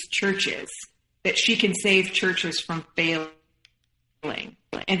rehabilitates churches, that she can save churches from failing.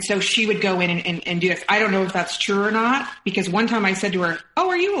 And so she would go in and do this. I don't know if that's true or not, because one time I said to her, oh,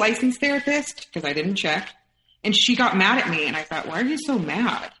 are you a licensed therapist? Because I didn't check. And she got mad at me, and I thought, why are you so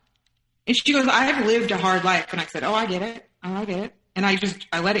mad? And she goes, I've lived a hard life. And I said, oh, I get it. And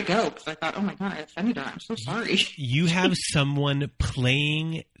I let it go because I thought, oh my God, I offended her. I'm so sorry. You have someone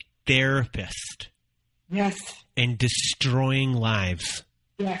playing therapist. Yes. And destroying lives.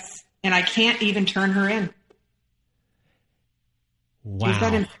 Yes. And I can't even turn her in.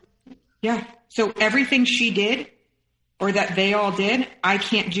 Wow. Yeah. So everything she did, or that they all did, I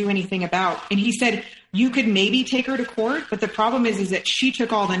can't do anything about. And he said, you could maybe take her to court, but the problem is that she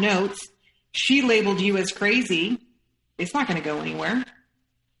took all the notes. She labeled you as crazy. It's not going to go anywhere.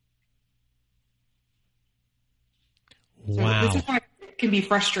 Wow. So this is why it can be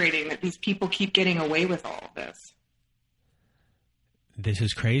frustrating that these people keep getting away with all of this. This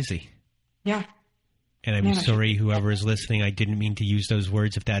is crazy. Yeah. And I'm sorry, whoever is listening, I didn't mean to use those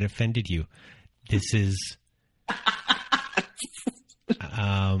words if that offended you. This is,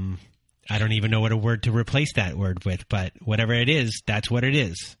 I don't even know what a word to replace that word with, but whatever it is, that's what it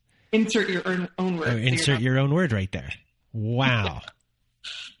is. Insert your own word. Insert your own word right there. Wow.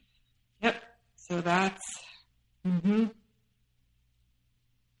 Yep. So that's, mm-hmm.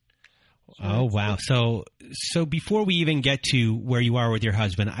 Oh, wow. So before we even get to where you are with your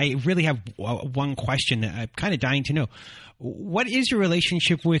husband, I really have one question that I'm kind of dying to know. What is your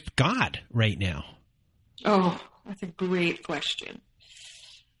relationship with God right now? Oh, that's a great question.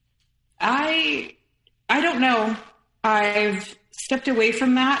 I don't know. I've stepped away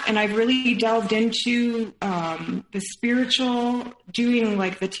from that, and I've really delved into the spiritual, doing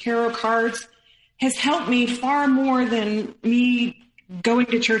like the tarot cards has helped me far more than me going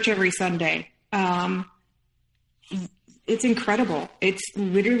to church every Sunday. It's incredible. It's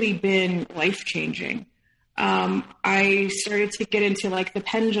literally been life-changing. I started to get into like the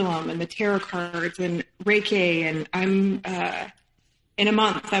pendulum and the tarot cards and Reiki, and I'm in a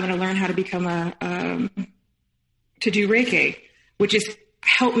month I'm going to learn how to become to do Reiki, which has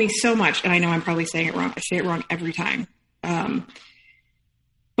helped me so much. And I know I'm probably saying it wrong. I say it wrong every time.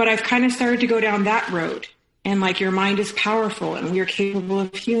 But I've kind of started to go down that road, and like your mind is powerful and we are capable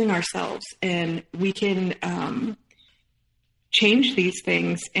of healing ourselves, and we can change these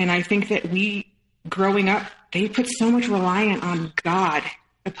things. And I think that growing up, they put so much reliance on God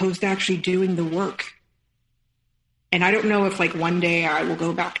opposed to actually doing the work. And I don't know if like one day I will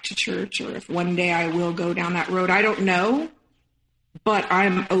go back to church, or if one day I will go down that road. I don't know, but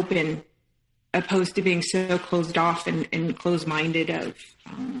I'm open opposed to being so closed off and closed-minded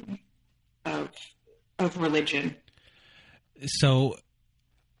of religion. So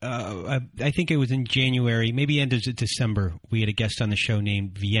I think it was in January, maybe end of December, we had a guest on the show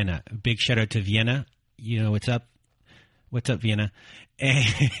named Vienna. Big shout out to Vienna. You know what's up? What's up, Vienna?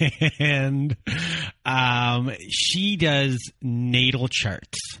 And she does natal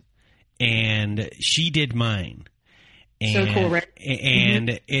charts, and she did mine. And, so cool, right?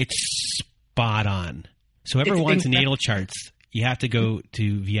 And it's spot on. So whoever wants natal charts, you have to go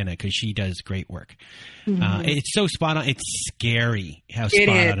to Vienna because she does great work. Mm-hmm. It's so spot on. It's scary how spot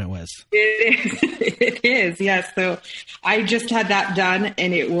on it was. It is. Yes. So I just had that done,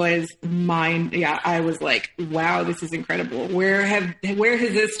 and it was mine. Yeah. I was like, wow, this is incredible. Where has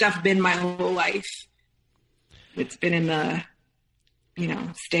this stuff been my whole life? It's been in the,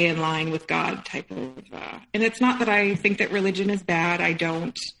 stay in line with God type of, and it's not that I think that religion is bad. I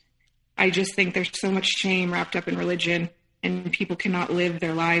don't. I just think there's so much shame wrapped up in religion, and people cannot live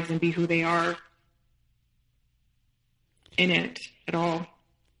their lives and be who they are in it at all.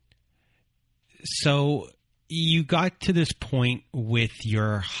 So you got to this point with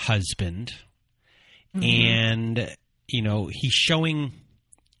your husband, mm-hmm. and, he's showing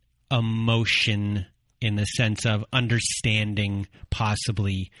emotion in the sense of understanding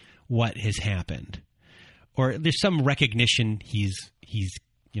possibly what has happened, or there's some recognition he's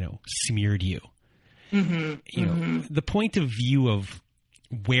smeared you. Mm-hmm. The point of view of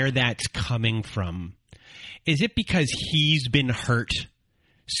where that's coming from, is it because he's been hurt?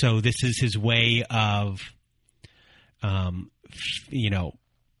 So this is his way of, I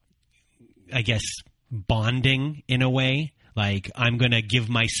guess, bonding in a way. Like, I'm going to give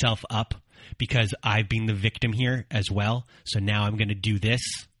myself up because I've been the victim here as well. So now I'm going to do this.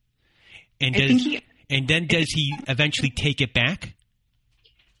 And does he eventually take it back?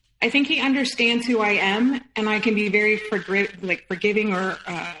 I think he understands who I am, and I can be very forgiving or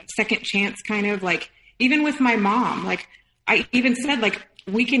second chance kind of, like, even with my mom. Like, I even said, like,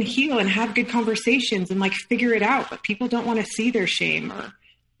 we can heal and have good conversations and like figure it out, but people don't want to see their shame, or,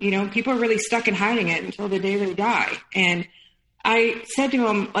 people are really stuck in hiding it until the day they die. And I said to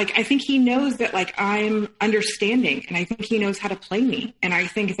him, like, I think he knows that, like, I'm understanding, and I think he knows how to play me. And I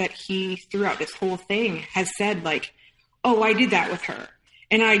think that he, throughout this whole thing, has said, like, oh, I did that with her.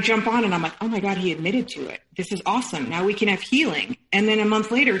 And I jump on and I'm like, oh my God, he admitted to it. This is awesome. Now we can have healing. And then a month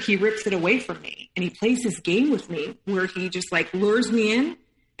later, he rips it away from me, and he plays this game with me where he just like lures me in,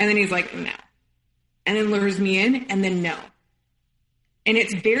 and then he's like, no, and then lures me in, and then no. And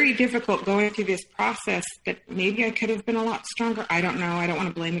it's very difficult going through this process that maybe I could have been a lot stronger. I don't know. I don't want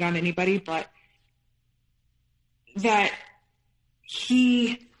to blame it on anybody, but that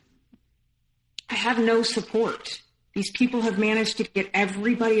I have no support. These people have managed to get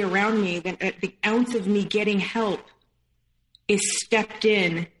everybody around me that at the ounce of me getting help is stepped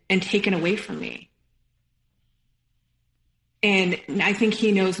in and taken away from me. And I think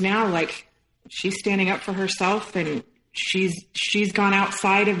he knows now, like, she's standing up for herself, and she's gone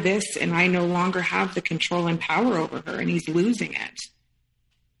outside of this, and I no longer have the control and power over her, and he's losing it.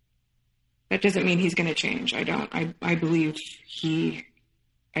 That doesn't mean he's going to change. I don't. I believe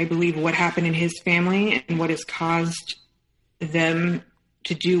what happened in his family and what has caused them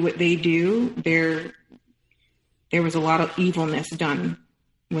to do what they do. There was a lot of evilness done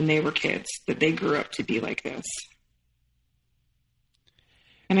when they were kids, that they grew up to be like this.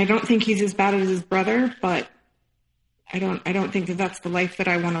 And I don't think he's as bad as his brother, but I don't think that that's the life that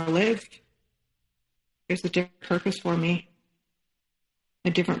I want to live. There's a different purpose for me, a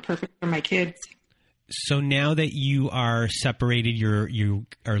different purpose for my kids. So now that you are separated, you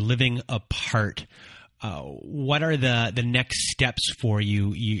are living apart. What are the next steps for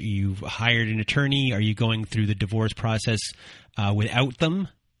you? You've hired an attorney. Are you going through the divorce process without them,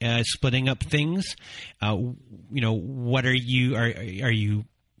 splitting up things? What are you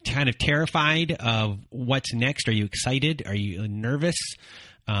kind of terrified of what's next? Are you excited? Are you nervous?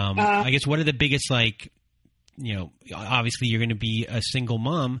 I guess what are the biggest, obviously you're going to be a single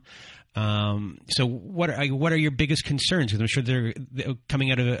mom. So what are your biggest concerns? Because I'm sure they're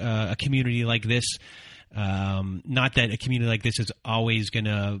coming out of a community like this. Not that a community like this is always going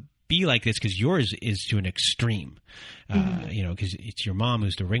to be like this, because yours is to an extreme, because it's your mom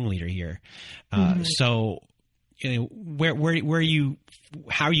who's the ringleader here. So where are you,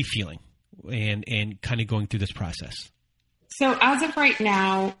 how are you feeling and kind of going through this process? So as of right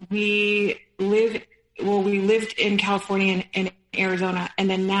now, we lived in California and Arizona, and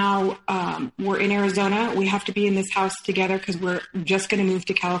then now we're in Arizona. We have to be in this house together because we're just going to move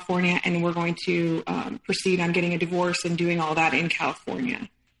to California, and we're going to proceed on getting a divorce and doing all that in California.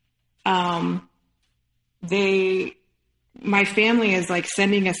 My family is like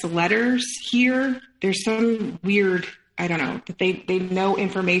sending us letters here. There's some weird, I don't know, that they know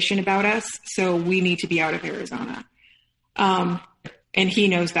information about us, so we need to be out of Arizona. And he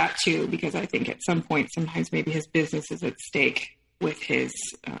knows that too, because I think at some point, sometimes maybe his business is at stake with his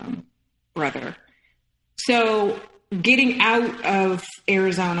brother. So getting out of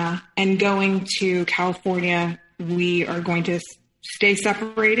Arizona and going to California, we are going to stay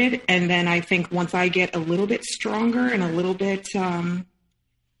separated. And then I think once I get a little bit stronger and a little bit,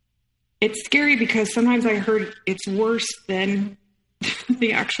 it's scary because sometimes I heard it's worse than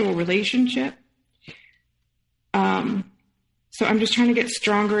the actual relationship. So I'm just trying to get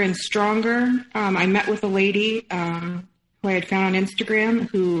stronger and stronger. I met with a lady who I had found on Instagram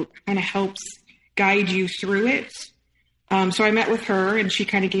who kind of helps guide you through it. So I met with her, and she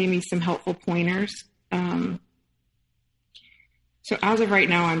kind of gave me some helpful pointers. So as of right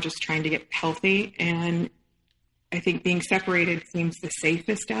now, I'm just trying to get healthy, and I think being separated seems the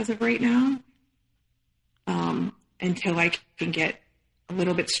safest as of right now, until I can get a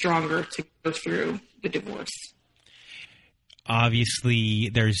little bit stronger to go through the divorce. Obviously,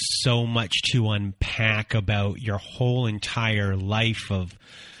 there's so much to unpack about your whole entire life of,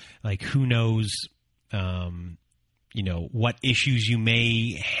 like, who knows, what issues you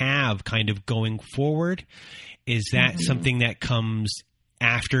may have kind of going forward. Is that something that comes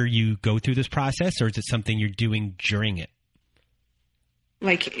after you go through this process, or is it something you're doing during it?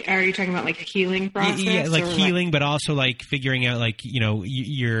 Like, are you talking about like a healing process? Yeah, like healing, but also like figuring out, like,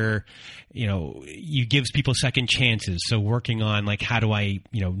 you gives people second chances. So working on, like, how do I,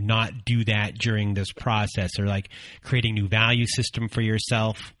 not do that during this process, or like creating new value system for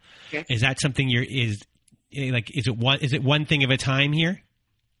yourself. Yes. Is that something is it one thing at a time here?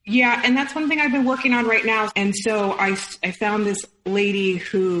 Yeah. And that's one thing I've been working on right now. And so I found this lady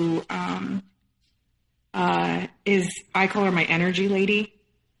who, I call her my energy lady,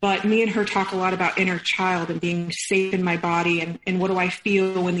 but me and her talk a lot about inner child and being safe in my body, and what do I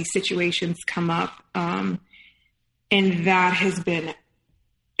feel when these situations come up. And that has been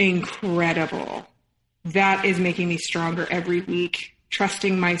incredible. That is making me stronger every week,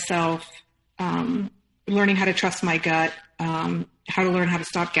 trusting myself, learning how to trust my gut, how to learn how to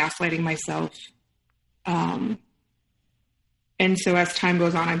stop gaslighting myself. And so as time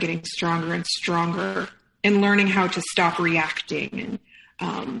goes on, I'm getting stronger and stronger, and learning how to stop reacting,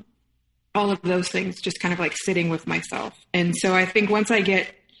 and all of those things, just kind of like sitting with myself. And so I think once I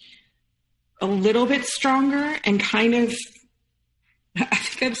get a little bit stronger and kind of, I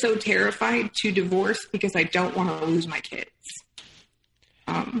think I'm so terrified to divorce because I don't want to lose my kids.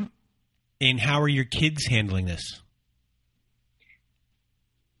 And how are your kids handling this?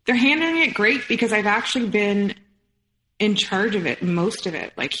 They're handling it great because I've actually been in charge of it, most of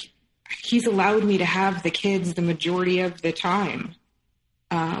it. Like, he's allowed me to have the kids the majority of the time.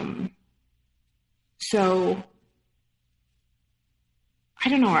 So I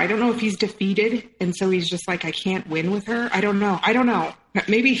don't know. I don't know if he's defeated. And so he's just like, I can't win with her. I don't know.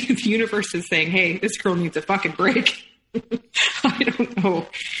 Maybe the universe is saying, hey, this girl needs a fucking break. I don't know.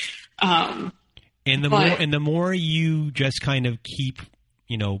 And the more you just kind of keep,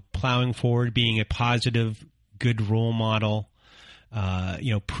 plowing forward, being a positive, good role model,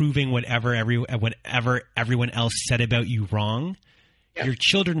 proving whatever everyone else said about you wrong, your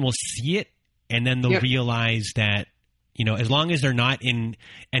children will see it, and then they'll realize that, as long as they're not in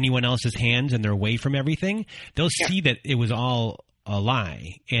anyone else's hands and they're away from everything, they'll see that it was all a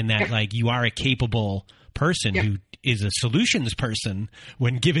lie, and that like you are a capable person who is a solutions person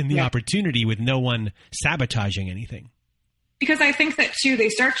when given the opportunity, with no one sabotaging anything. Because I think that too, they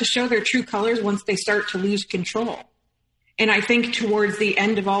start to show their true colors once they start to lose control. And I think towards the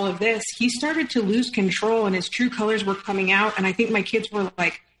end of all of this, he started to lose control and his true colors were coming out. And I think my kids were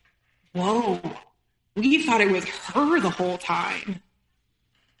like, whoa, we thought it was her the whole time.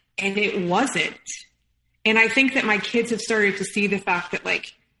 And it wasn't. And I think that my kids have started to see the fact that,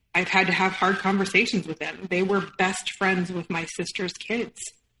 like, I've had to have hard conversations with them. They were best friends with my sister's kids.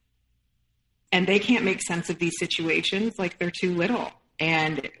 And they can't make sense of these situations, like they're too little.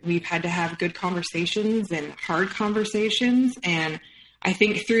 And we've had to have good conversations and hard conversations. And I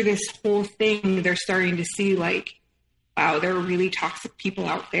think through this whole thing, they're starting to see, like, wow, there are really toxic people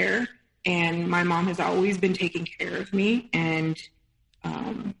out there. And my mom has always been taking care of me. And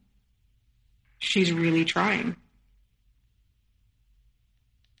she's really trying.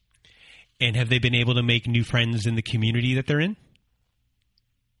 And have they been able to make new friends in the community that they're in?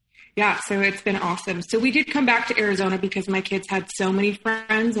 Yeah, so it's been awesome. So we did come back to Arizona because my kids had so many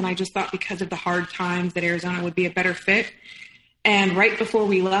friends, and I just thought because of the hard times that Arizona would be a better fit. And right before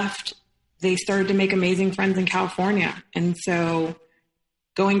we left, they started to make amazing friends in California. And so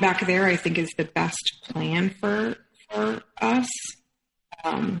going back there, I think, is the best plan for us.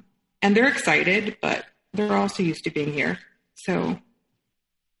 And they're excited, but they're also used to being here. So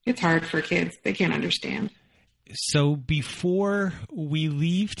it's hard for kids. They can't understand. So before we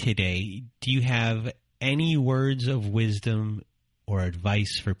leave today, do you have any words of wisdom or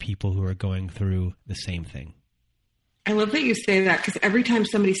advice for people who are going through the same thing? I love that you say that, because every time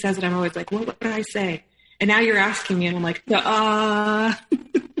somebody says it, I'm always like, well, what did I say? And now you're asking me, and I'm like,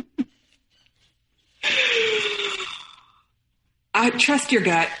 trust your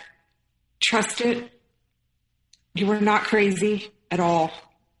gut. Trust it. You are not crazy at all.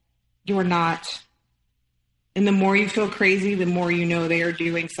 You are not. And the more you feel crazy, the more you know they are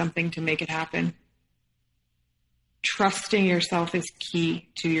doing something to make it happen. Trusting yourself is key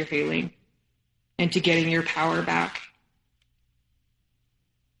to your healing and to getting your power back.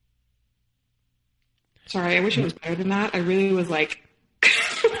 Sorry, I wish it was better than that. I really was like...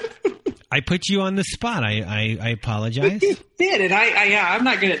 I put you on the spot. I apologize. You did, and I'm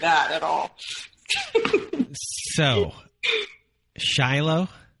not good at that at all. So, Shilo,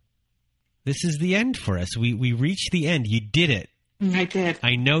 this is the end for us. We reached the end. You did it. I did.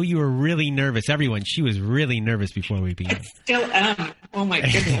 I know you were really nervous. Everyone, she was really nervous before we began. I still am. Oh my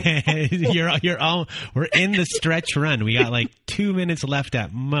goodness. We're in the stretch run. We got like 2 minutes left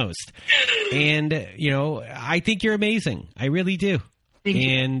at most. And, I think you're amazing. I really do. Thank you.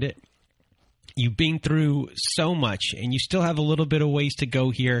 And you've been through so much, and you still have a little bit of ways to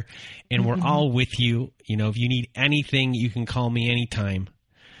go here, and we're all with you. If you need anything, you can call me anytime.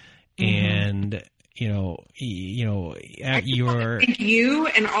 And you're thank you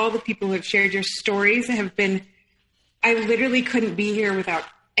and all the people who have shared your stories have been. I literally couldn't be here without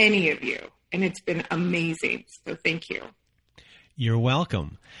any of you, and it's been amazing. So thank you. You're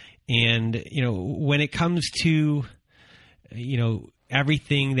welcome. And when it comes to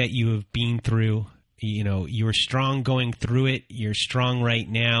everything that you have been through, you were strong going through it. You're strong right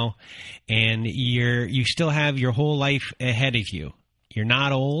now, and you still have your whole life ahead of you. You're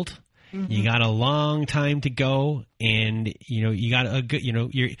not old. You got a long time to go, and you got a good.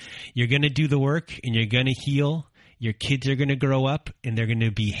 You're going to do the work, and you're going to heal. Your kids are going to grow up, and they're going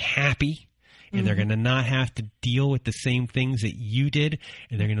to be happy, and they're going to not have to deal with the same things that you did,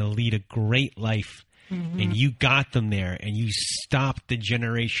 and they're going to lead a great life. And you got them there, and you stopped the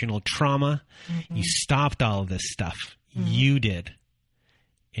generational trauma. You stopped all of this stuff. You did,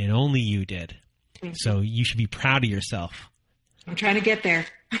 and only you did. So you should be proud of yourself. I'm trying to get there.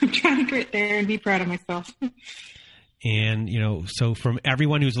 I'm trying to get there and be proud of myself. And, so from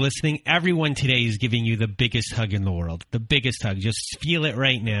everyone who's listening, everyone today is giving you the biggest hug in the world. The biggest hug. Just feel it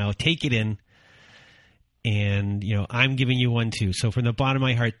right now. Take it in. And, I'm giving you one too. So from the bottom of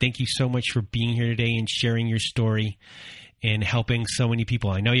my heart, thank you so much for being here today and sharing your story and helping so many people.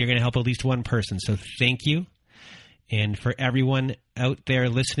 I know you're going to help at least one person. So thank you. And for everyone out there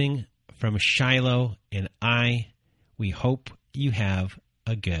listening, from Shilo and I, we hope you have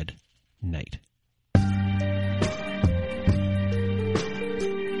a good night.